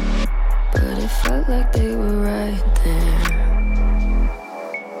 but it felt like they were right there.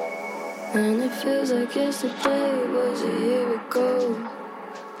 And it feels like yesterday was a year ago,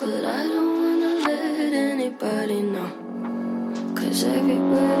 but I don't wanna let anybody know. 'Cause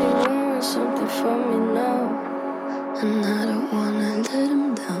everybody wants something from me now, and I don't wanna let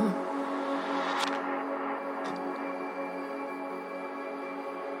them down.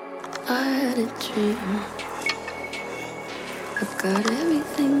 I had a dream, I got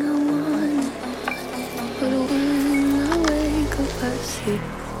everything I wanted, but when I wake up I see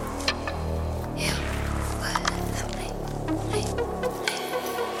you with me.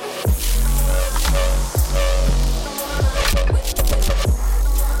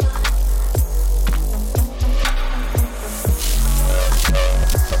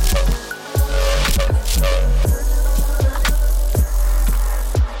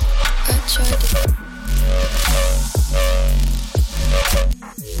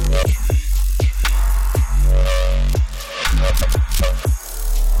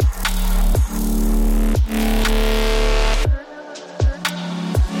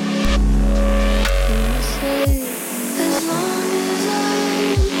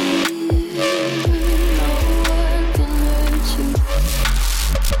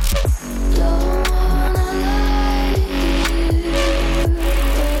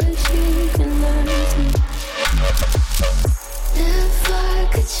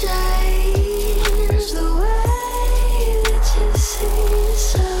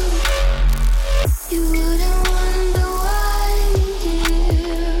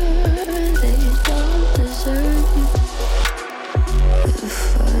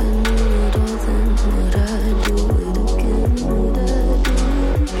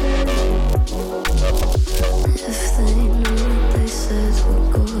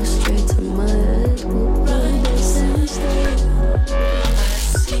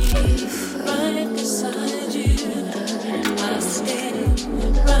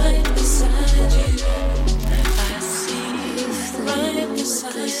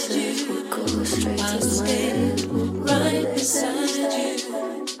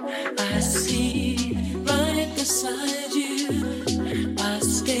 beside you. I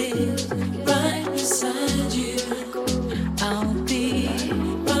stay right beside you. I'll be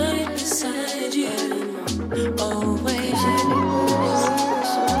right beside you. Always.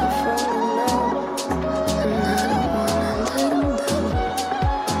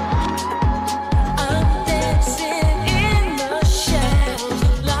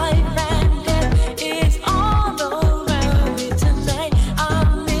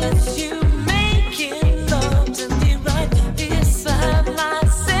 Right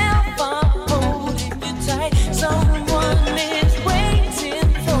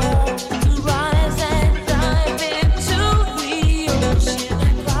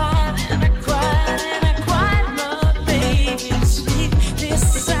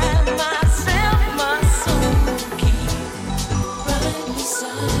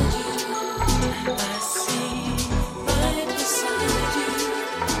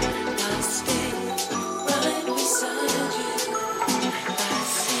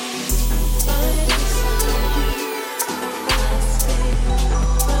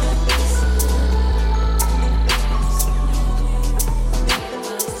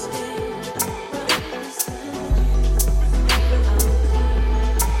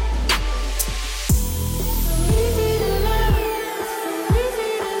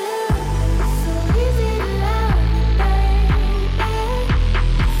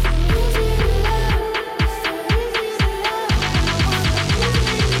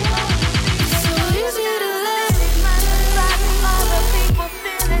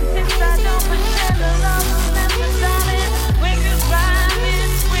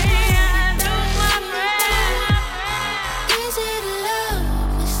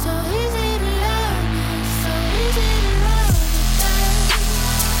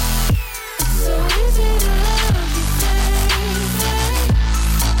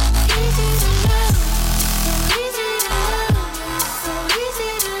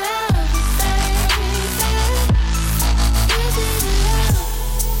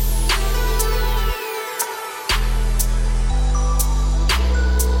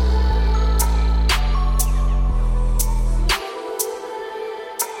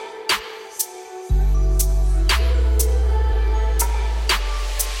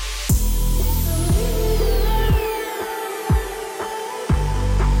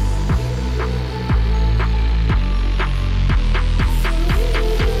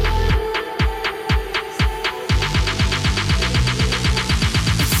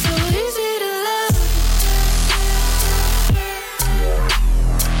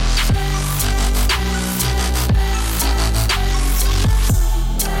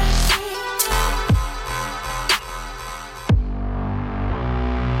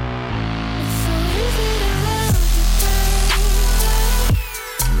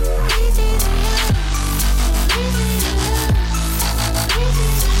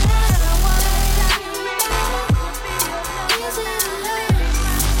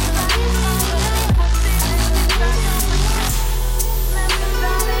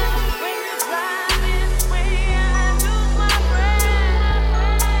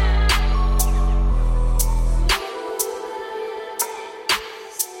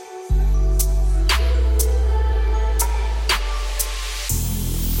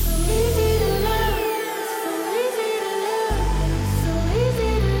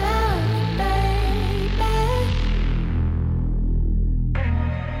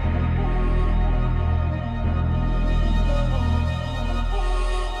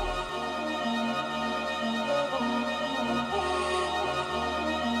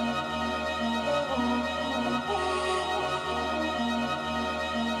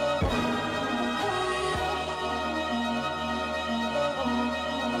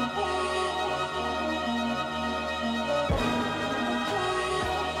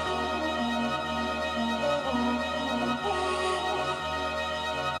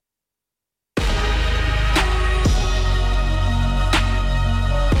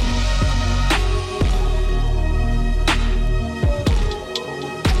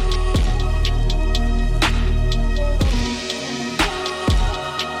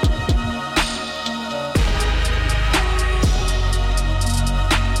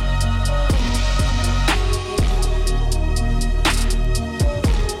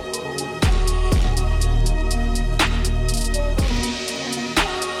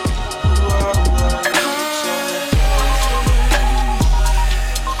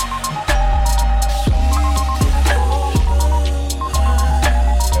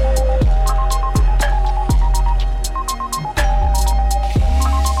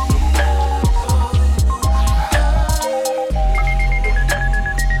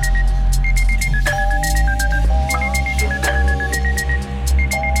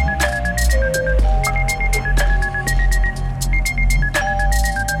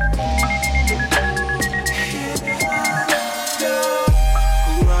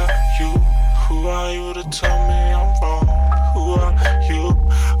to tell me I'm wrong? Who are you?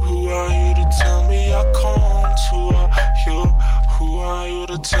 Who are you to tell me I can't? Who are you? Who are you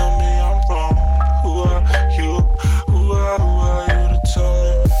to tell me I'm wrong? Who are you? Who are you to tell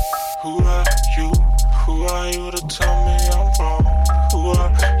me? Who are you? Who are you to tell me I'm wrong? Who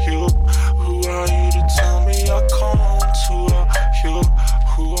are you? Who are you to tell me I can't? Who are you?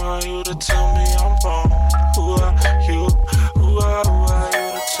 Who are you to tell me I'm wrong? Who are you? Who are you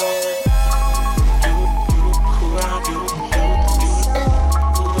to tell me? Who are you?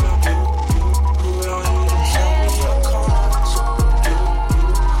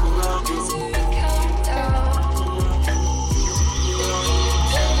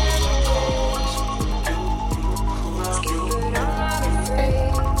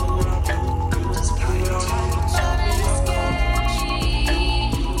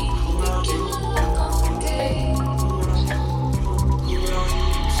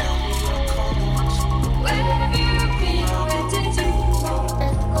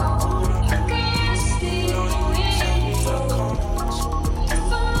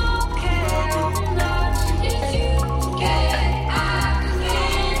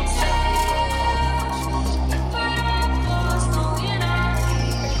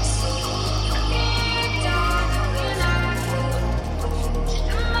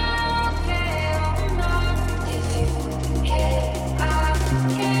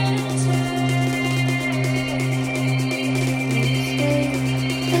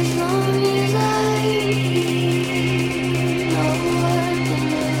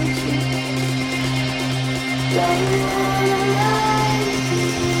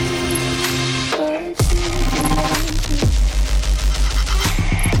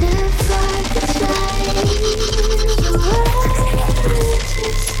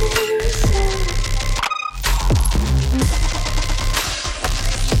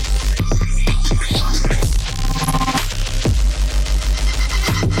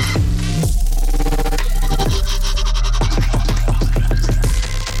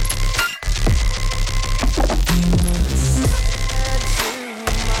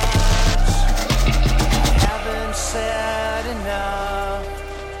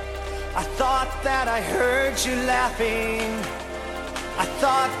 I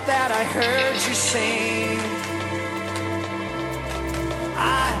thought that I heard you sing.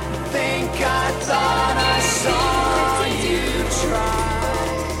 I think I thought I saw you try.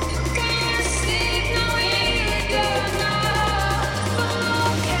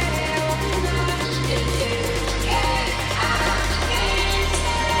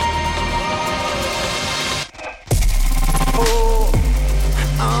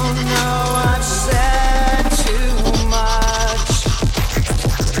 Oh no, I've said too much.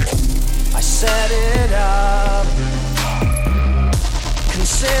 I set it up.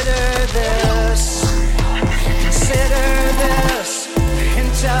 Consider this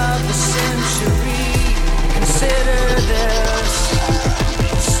hint of the century. Consider this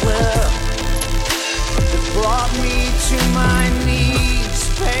slip that brought me to my knees,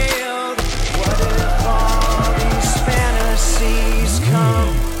 paled. What if all these fantasies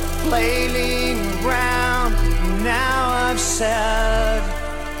come flailing around? Now I've said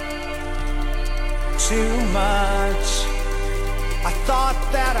too much. I thought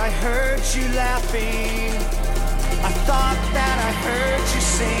that I heard you laughing. I thought that I heard you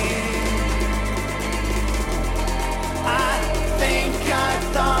sing. I think I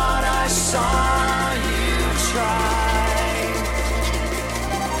thought I saw you try.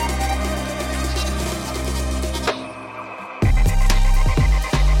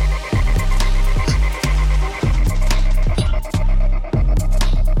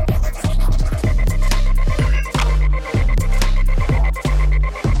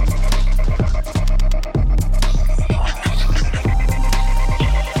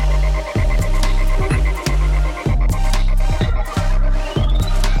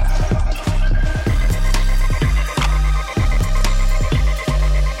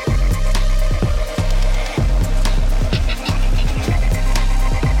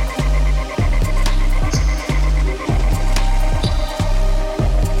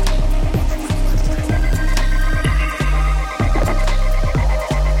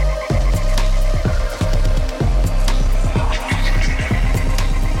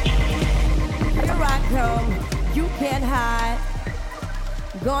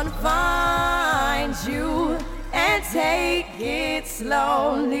 Gonna find you and take it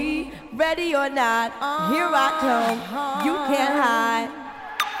slowly. Ready or not, here I come. You can't hide.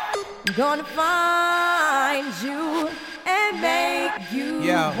 Gonna find you and make you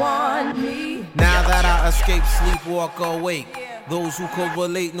want me. Now that I escape, sleep, walk, awake, Those who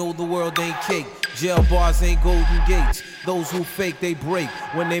correlate know the world ain't cake. Jail bars ain't golden gates. Those who fake, they break.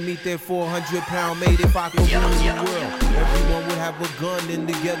 When they meet their 400-pound mate, if I could rule the world, everyone would have a gun in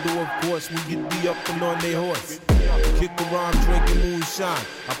the ghetto, of course. We could be up and on their horse. Kick around drinking moonshine.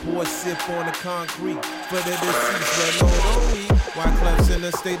 I pour a sip on the concrete for the deceased, but no, don't we? Why Clef's in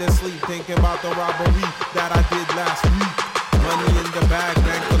a state of sleep, thinking about the robbery that I did last week. Money in the bag,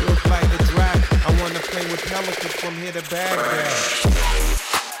 bank could look like a drag. I wanna play with pelicans from here to Baghdad.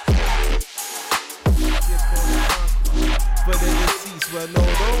 For the deceased, but no,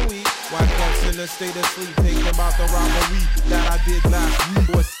 don't we? Why Clef's in a state of sleep, thinking about the robbery that I did last week.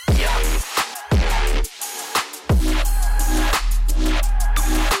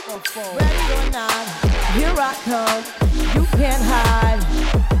 Ready or not, here I come. You can't hide.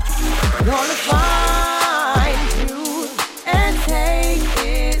 Gonna find you and take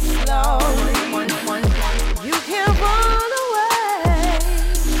it slowly. You can't run away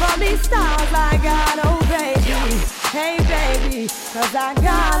from these stars I got, oh baby. Hey baby, 'cause I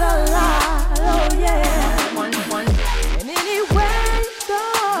got a lot, oh yeah. And anywhere you go,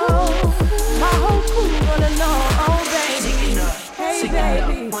 my whole crew gonna know, oh baby. Hey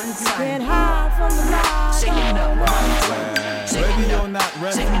baby, you can't hide from the light. Ready or not,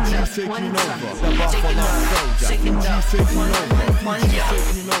 refugees taking over. The Buffalo Soldier. Fugees taking over.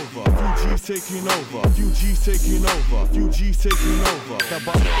 Fugees taking over. Fugees taking over. Fugees taking over. The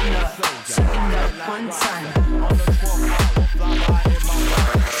Buffalo Soldier. One time. On the 12th hour, fly high in my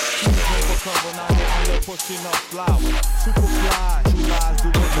ride. Shoes over cover, now they're under pushing up flowers. Super fly, two lies do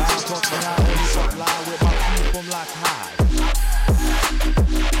it live. Talking out only fuck lie with my feet from like high.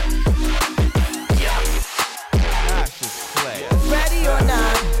 Ready or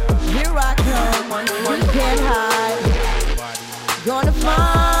not, here I come. You can't hide. Gonna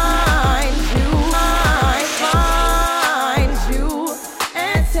find you,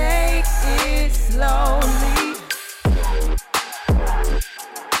 and take it slowly.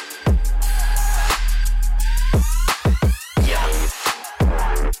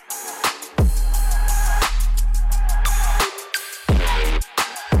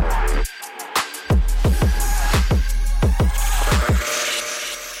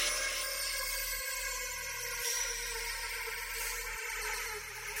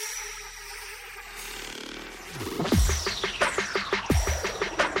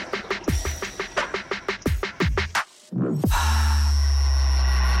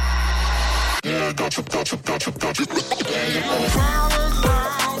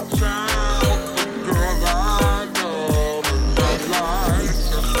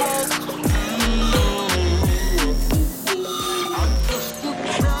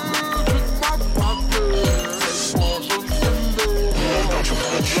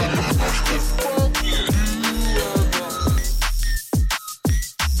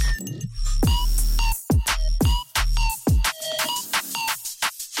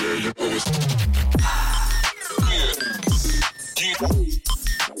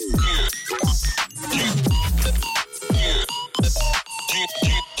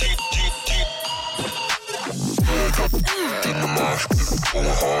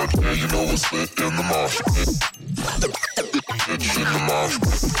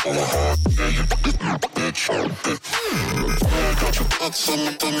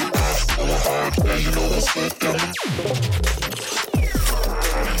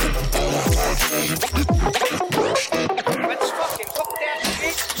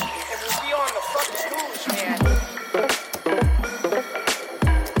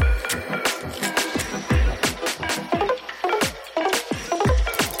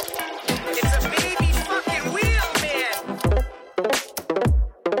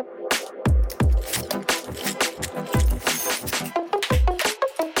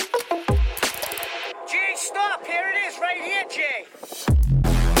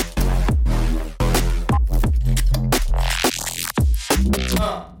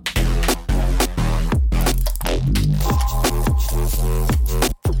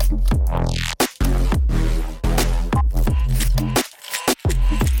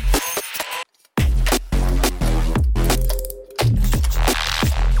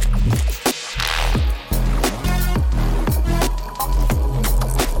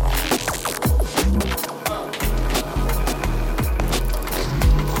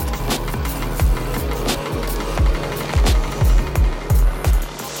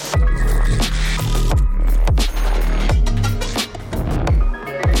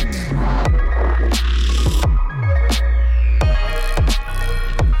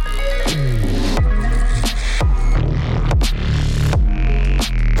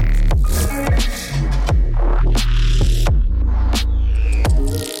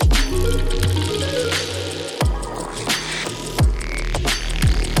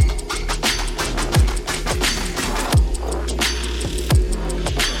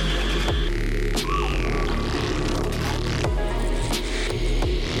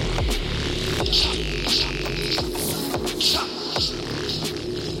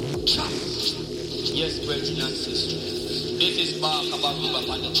 talk about move up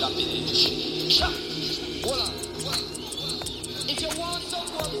on the chopping industry. Hold on. If you want some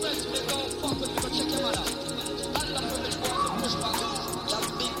more fresh,